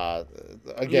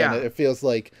 Again, it feels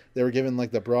like they were given,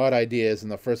 like, the broad ideas,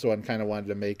 and the first one kind of wanted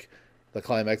to make the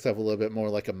climax have a little bit more,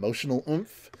 like, emotional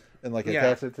oomph and, like,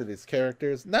 attach it to these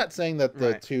characters. Not saying that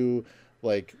the two,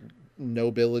 like,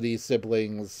 nobility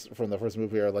siblings from the first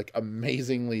movie are, like,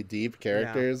 amazingly deep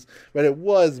characters, but it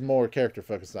was more character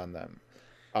focused on them.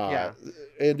 And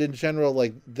in general,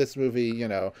 like, this movie,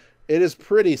 it is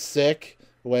pretty sick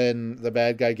when the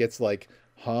bad guy gets, like,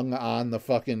 hung on the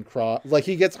fucking cross. Like,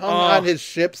 he gets hung on his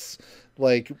ship's,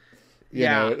 like, you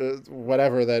know,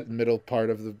 whatever that middle part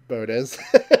of the boat is.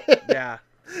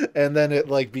 and then it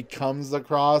like becomes a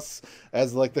cross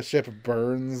as like the ship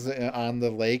burns on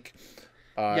the lake.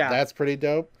 That's pretty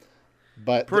dope.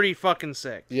 But pretty fucking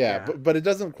sick. Yeah. But it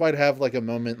doesn't quite have like a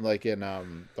moment like in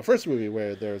the first movie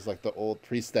where there's like the old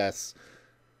priestess,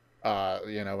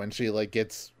 when she like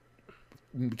gets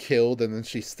killed and then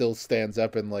she still stands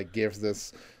up and like gives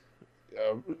this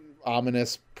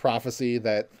ominous prophecy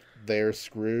that they're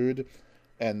screwed,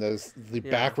 and the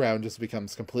background just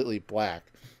becomes completely black.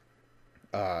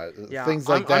 Things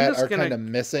like that are kind of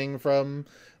missing from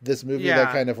this movie.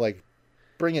 That kind of like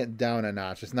bring it down a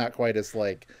notch. It's not quite as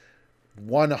like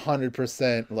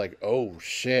 100% like, oh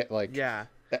shit, like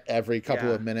every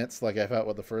couple of minutes like I felt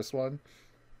with the first one.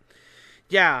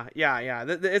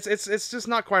 It's just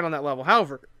not quite on that level.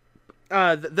 However,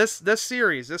 this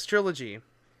series, this trilogy,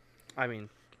 I mean,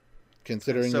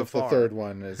 considering so if the third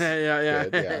one is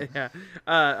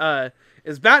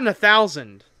is batting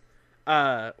 1,000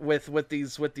 with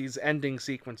these ending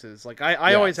sequences. Like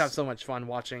I always have so much fun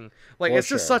watching. Like it's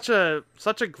just such a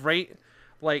great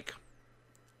like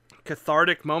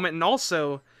cathartic moment, and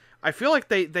also I feel like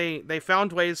they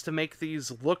found ways to make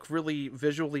these look really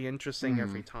visually interesting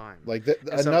every time. Like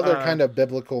another kind of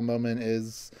biblical moment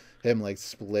is him like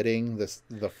splitting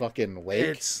the fucking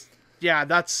lake.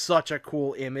 That's such a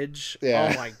cool image.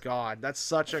 Yeah. Oh my god, that's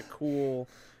such a cool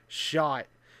shot.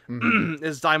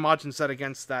 Is Daimajin set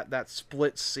against that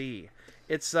split sea.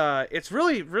 It's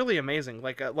really really amazing.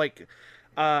 Like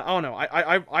I don't know.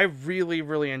 I really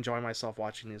really enjoy myself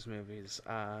watching these movies.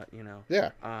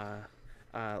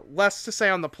 Less to say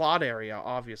on the plot area,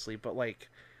 obviously, but like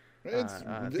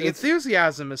the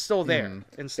enthusiasm is still there.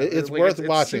 It's worth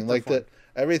watching. Like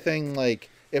everything. Like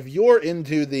if you're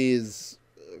into these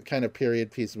kind of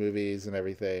period piece movies and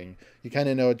everything, you kind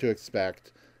of know what to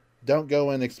expect. Don't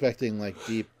go in expecting like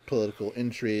deep political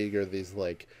intrigue or these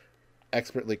like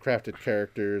expertly crafted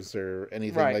characters or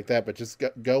anything like that, but just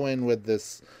go in with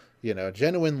this,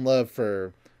 genuine love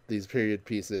for these period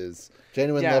pieces,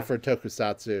 genuine love for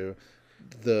tokusatsu,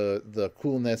 the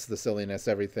coolness, the silliness,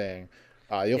 everything.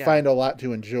 You'll find a lot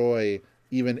to enjoy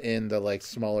even in the like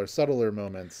smaller, subtler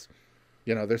moments.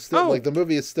 There's still like the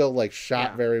movie is still like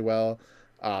shot very well,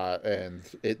 and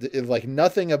it like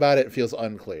nothing about it feels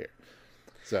unclear.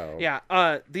 So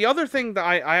the other thing that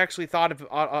I actually thought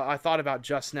about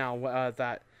just now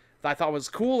that I thought was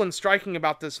cool and striking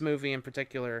about this movie in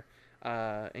particular,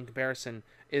 in comparison,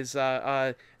 is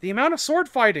the amount of sword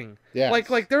fighting. Yeah,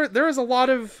 like there is a lot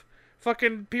of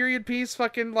fucking period piece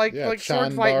fucking like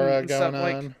sword fighting and stuff.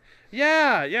 Like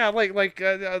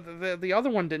the other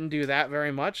one didn't do that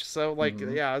very much. So like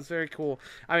it's very cool.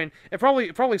 I mean, it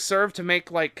probably served to make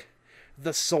like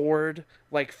the sword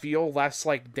like feel less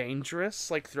like dangerous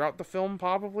like throughout the film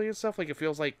probably and stuff. Like it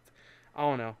feels like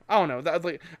I don't know that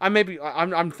like I'm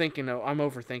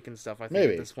overthinking stuff I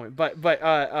think at this point, but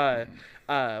I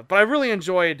really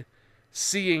enjoyed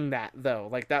seeing that though.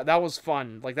 Like that was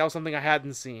fun. Like that was something I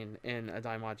hadn't seen in a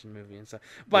Daimajin movie and stuff.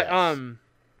 But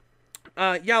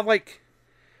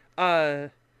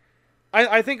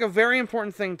I think a very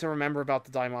important thing to remember about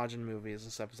the Daimajin movies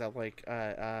and stuff is that like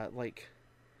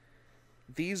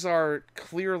these are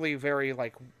clearly very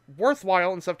like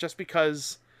worthwhile and stuff, just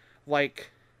because like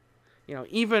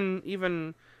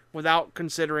even without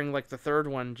considering like the third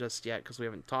one just yet because we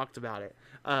haven't talked about it,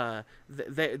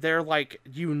 they're like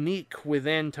unique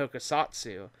within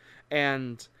tokusatsu,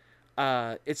 and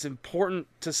it's important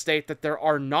to state that there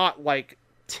are not like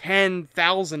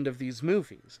 10,000 of these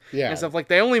movies and stuff. Like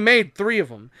they only made 3 of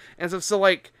them, and so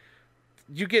like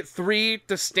you get 3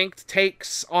 distinct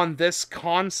takes on this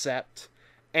concept,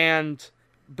 and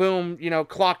boom,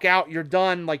 clock out, you're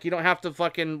done. Like you don't have to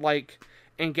fucking like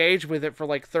engage with it for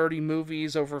like 30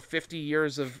 movies over 50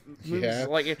 years of movies.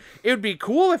 Like it would be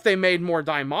cool if they made more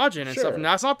Daimajin and stuff. And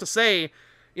that's not to say,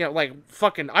 like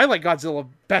fucking I like Godzilla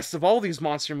best of all these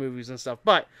monster movies and stuff,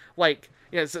 but like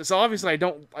so obviously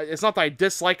it's not that I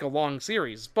dislike a long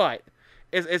series, but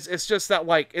it's just that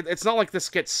like it's not like this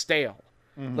gets stale.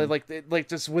 Like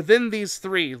just within these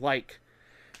 3, like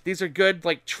these are good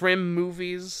like trim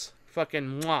movies,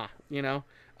 fucking mwah,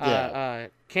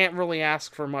 can't really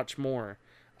ask for much more.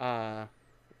 I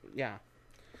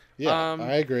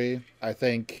agree. I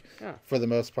think for the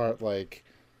most part, like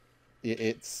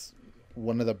it's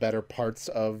one of the better parts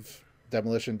of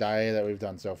Demolition Dai that we've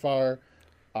done so far.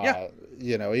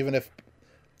 Even if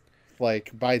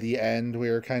like by the end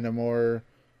we were kind of more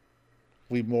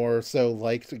so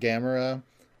liked Gamera.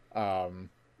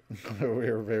 We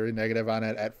were very negative on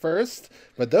it at first,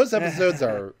 but those episodes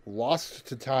are lost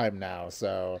to time now.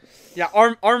 So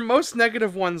our most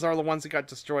negative ones are the ones that got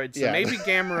destroyed. So maybe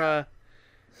Gamera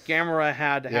Gamera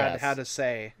had Yes. to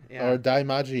say. Yeah. Or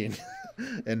Daimajin.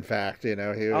 In fact, you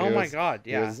know, my God,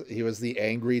 yeah. he was the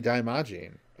angry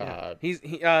Daimajin. Yeah.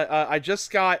 I just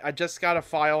got a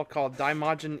file called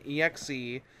Daimajin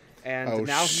EXE, and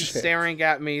now he's shit. staring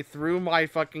at me through my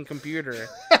fucking computer.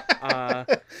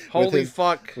 Holy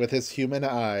fuck! With his human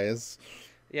eyes.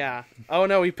 Yeah. Oh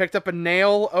no, he picked up a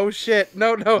nail. Oh shit!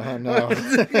 No. Oh no.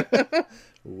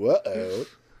 Whoa.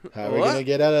 How are we gonna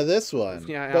get out of this one?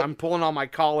 Yeah, But- I'm pulling on my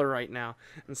collar right now.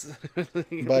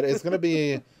 but it's gonna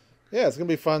be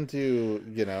fun to,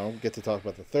 you know, get to talk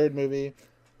about the third movie,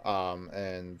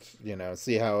 and, you know,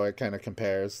 see how it kind of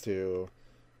compares to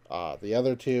the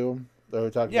other two that we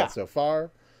talked about so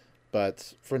far.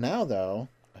 But for now, though,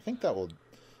 I think that will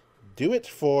do it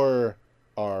for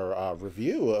our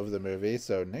review of the movie.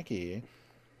 So, Nikki,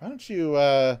 why don't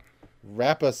you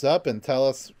wrap us up and tell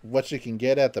us what you can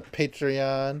get at the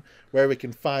Patreon, where we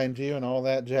can find you, and all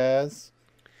that jazz?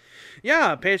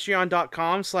 Yeah,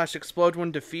 patreon.com/explode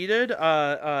when defeated.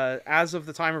 As of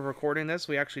the time of recording this,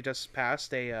 we actually just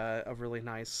passed a really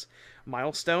nice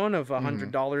milestone of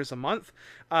 $100 a month.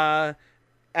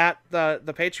 At the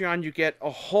Patreon, you get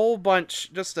a whole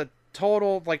bunch, just a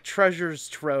total like treasures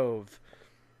trove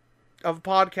of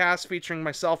podcasts featuring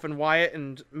myself and Wyatt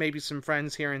and maybe some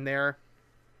friends here and there,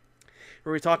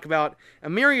 where we talk about a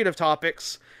myriad of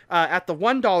topics. At the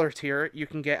 $1 tier, you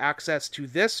can get access to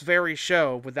this very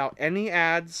show without any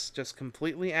ads, just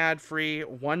completely ad-free,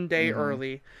 1 day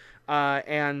early.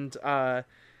 And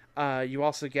you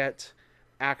also get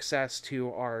access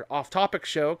to our off-topic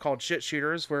show called Shit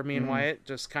Shooters, where me and Wyatt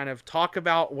just kind of talk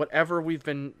about whatever we've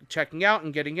been checking out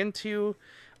and getting into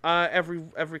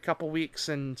every couple weeks,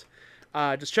 and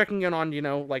just checking in on, you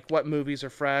know, like what movies are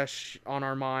fresh on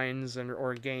our minds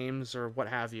or games or what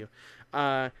have you.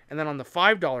 And then on the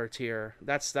 $5 tier,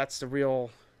 that's the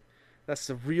real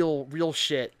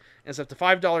shit. And so the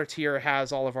 $5 tier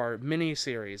has all of our mini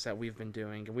series that we've been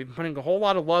doing, and we've been putting a whole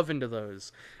lot of love into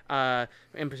those.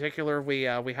 In particular, we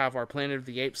have our Planet of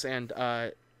the Apes and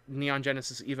Neon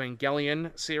Genesis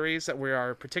Evangelion series that we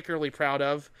are particularly proud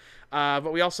of.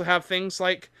 But we also have things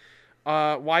like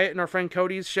Wyatt and our friend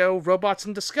Cody's show Robots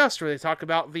in Disgust, where they talk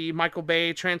about the Michael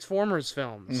Bay Transformers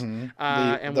films.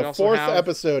 And we The also fourth have...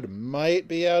 episode might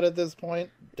be out at this point.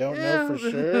 Don't know for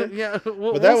sure. Yeah,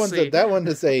 But that one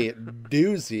is a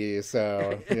doozy,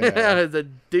 so, you know. The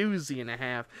doozy and a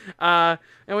half. And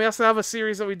we also have a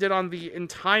series that we did on the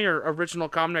entire original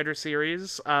Kamen Rider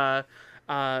series,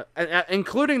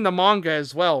 including the manga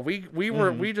as well. We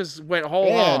just went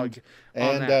whole hog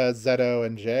on that. Zeto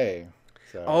and Jay.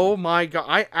 So. Oh my god!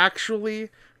 I actually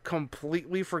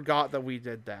completely forgot that we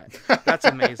did that. That's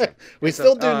amazing. We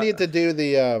still do need to do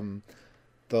the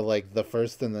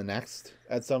first and the next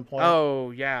at some point.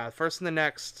 Oh yeah, first and the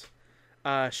next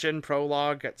Shin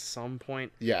prologue at some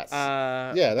point. Yes.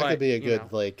 That could be a good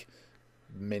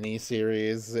mini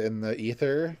series in the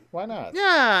ether. Why not?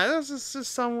 Yeah, this is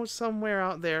just somewhere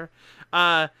out there.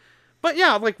 But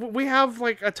yeah, like we have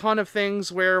like a ton of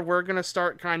things where we're gonna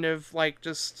start kind of like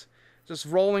just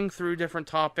rolling through different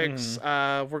topics.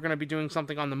 We're going to be doing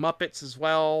something on the Muppets as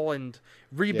well, and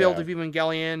rebuild of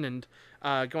Evangelion, and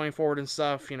going forward and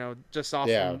stuff, you know, just off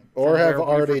or have where we've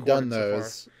already recorded done so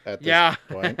those far. at this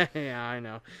point. Yeah, I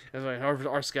know. That's like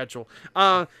our schedule.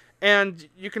 And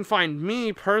you can find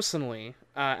me personally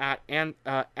at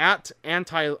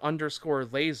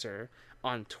anti_laser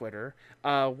on Twitter,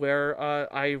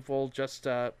 where I will just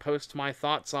post my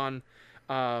thoughts on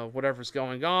whatever's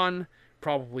going on.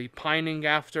 Probably pining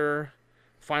after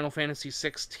Final Fantasy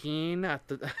 16 at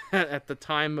the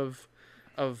time of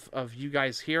you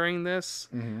guys hearing this,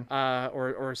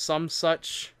 or some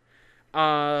such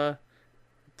thing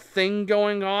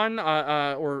going on,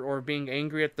 or being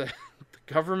angry at the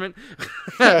government,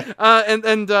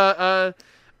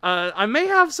 I may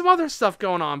have some other stuff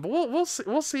going on, but we'll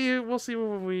see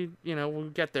when we we'll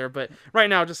get there. But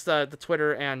right now, just the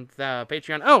Twitter and the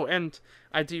Patreon. Oh, and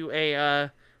I do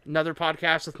another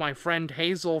podcast with my friend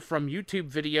Hazel from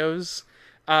YouTube videos.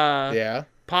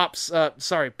 Pod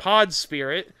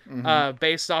Spirit,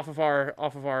 based off of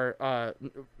our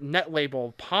net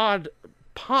label Pop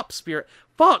Spirit.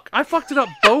 Fuck, I fucked it up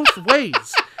both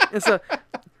ways. It's a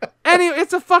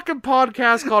fucking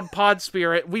podcast called Pod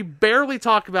Spirit. We barely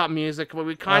talk about music, but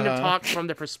we kind of talk from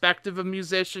the perspective of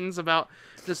musicians about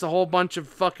just a whole bunch of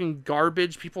fucking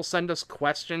garbage. People send us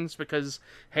questions because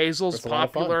Hazel's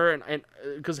popular, and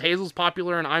because Hazel's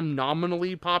popular and I'm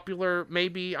nominally popular,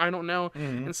 maybe, I don't know,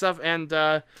 and stuff. And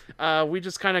we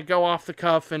just kind of go off the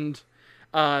cuff and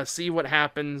see what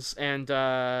happens. And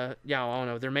I don't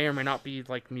know. There may or may not be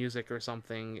like music or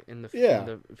something in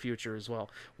the future as well.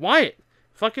 Wyatt,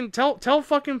 Fucking tell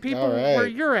fucking people All right. where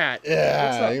you're at.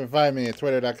 Yeah, you can find me at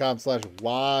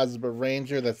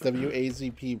twitter.com/WazpRanger. That's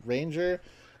WAZP Ranger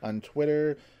on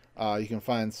Twitter. You can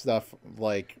find stuff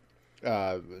like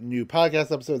new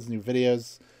podcast episodes, new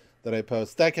videos that I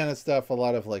post, that kind of stuff. A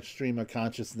lot of like stream of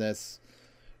consciousness.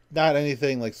 Not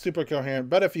anything like super coherent,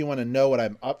 but if you want to know what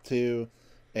I'm up to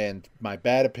and my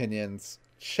bad opinions,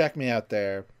 check me out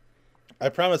there. I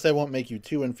promise I won't make you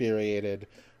too infuriated.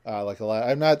 Like a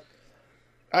lot,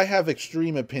 I have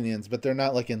extreme opinions, but they're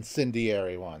not like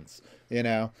incendiary ones, you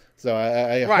know? So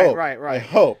I hope. Right. I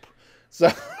hope.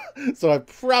 So I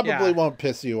probably won't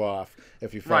piss you off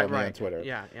if you follow me on Twitter.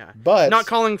 Yeah. But not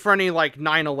calling for any like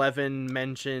 9/11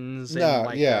 mentions and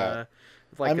a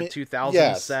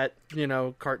 2000 set, you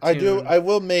know, cartoon. I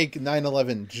will make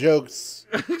 9/11 jokes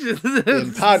in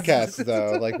podcasts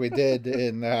though, like we did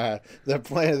in the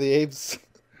Planet of the Apes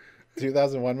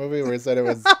 2001 movie where it said it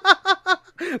was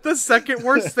the second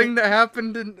worst thing that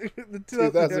happened in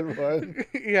 2001.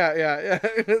 Yeah.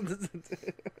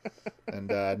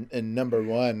 And number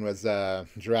one was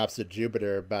Drops of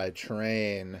Jupiter by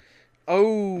Train.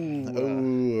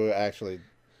 Oh, actually,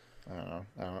 I don't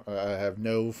know. I have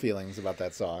no feelings about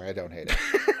that song. I don't hate it.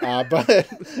 But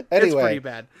anyway, it's pretty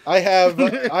bad. I have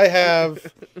a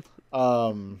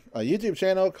YouTube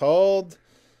channel called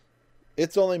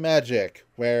It's Only Magic,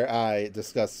 where I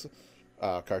discuss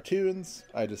cartoons.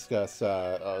 I discuss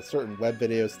certain web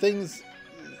videos, things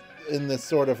in this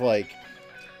sort of like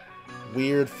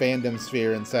weird fandom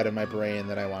sphere inside of my brain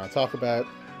that I want to talk about.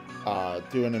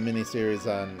 Doing a mini series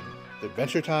on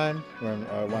Adventure Time, where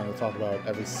I want to talk about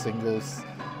every single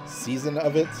season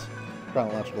of it,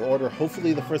 chronological order.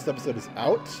 Hopefully the first episode is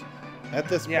out at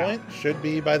this point. Should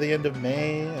be by the end of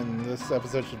May, and this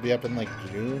episode should be up in like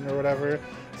June or whatever.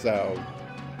 So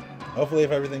hopefully if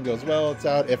everything goes well, it's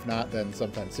out. If not, then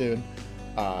sometime soon.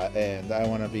 And I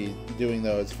want to be doing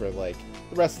those for like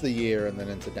the rest of the year and then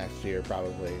into next year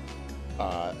probably.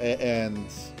 And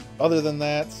other than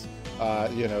that,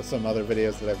 you know, some other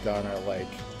videos that I've done are like,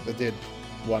 I did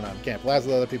one on Camp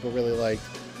Lazlo that people really liked.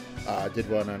 Did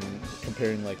one on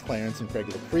comparing like Clarence and Craig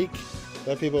of the Creek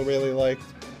that people really liked.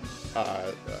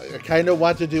 I kind of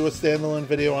want to do a standalone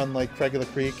video on like Craig of the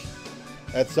Creek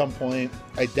at some point.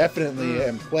 I definitely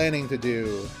am planning to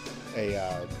do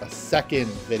a second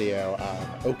video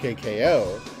on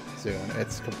OKKO soon.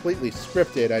 It's completely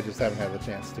scripted. I just haven't had the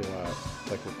chance to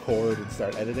like record and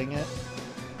start editing it.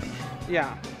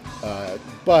 Yeah.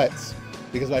 But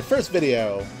because my first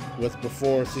video was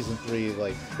before season 3,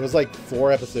 like it was like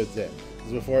 4 episodes in. It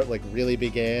was before it like really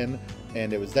began,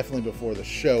 and it was definitely before the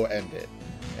show ended.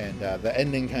 And the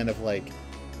ending kind of like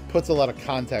puts a lot of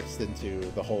context into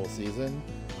the whole season.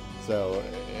 So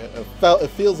it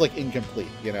feels like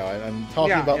incomplete, you know. I'm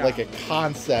talking about like a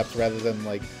concept rather than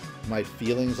like my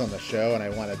feelings on the show, and I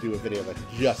want to do a video that's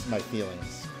just my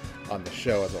feelings on the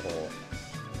show as a whole.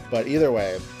 But either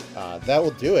way, that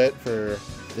will do it for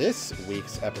this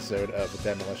week's episode of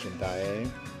Demolition Die.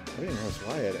 I'm your host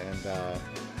Wyatt, and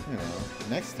you know,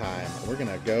 next time we're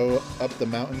gonna go up the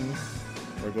mountain.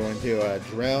 We're going to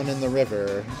drown in the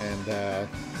river and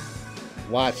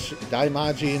watch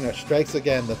Daimajin Strikes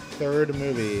Again, the 3rd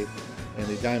movie in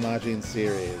the Daimajin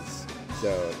series.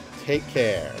 So take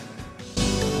care.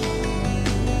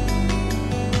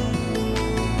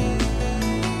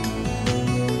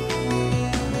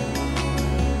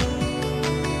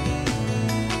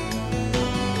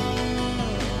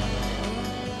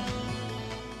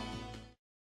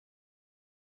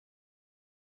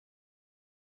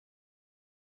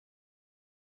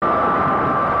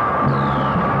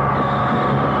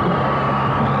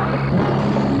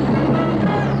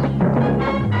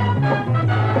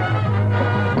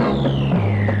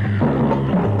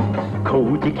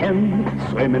 He can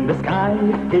swim in the sky,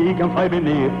 he can fly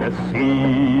beneath the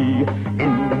sea.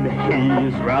 In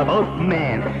his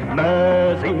robot-man,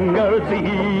 Mazinger Z.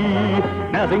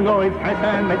 Mazinger is fast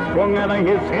and much stronger than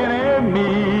his enemies.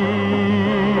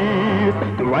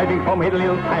 Deriving from his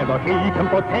little tiger, he can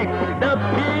protect the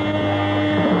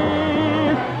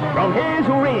peace. From his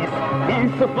wrist,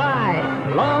 he's a fly,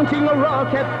 launching a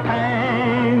rocket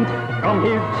paint. From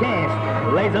his chest,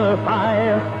 laser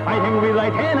fire, fighting with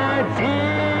light energy.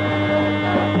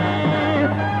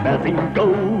 Mazingo,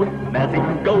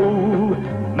 Mazingo,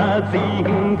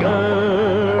 Mazingo.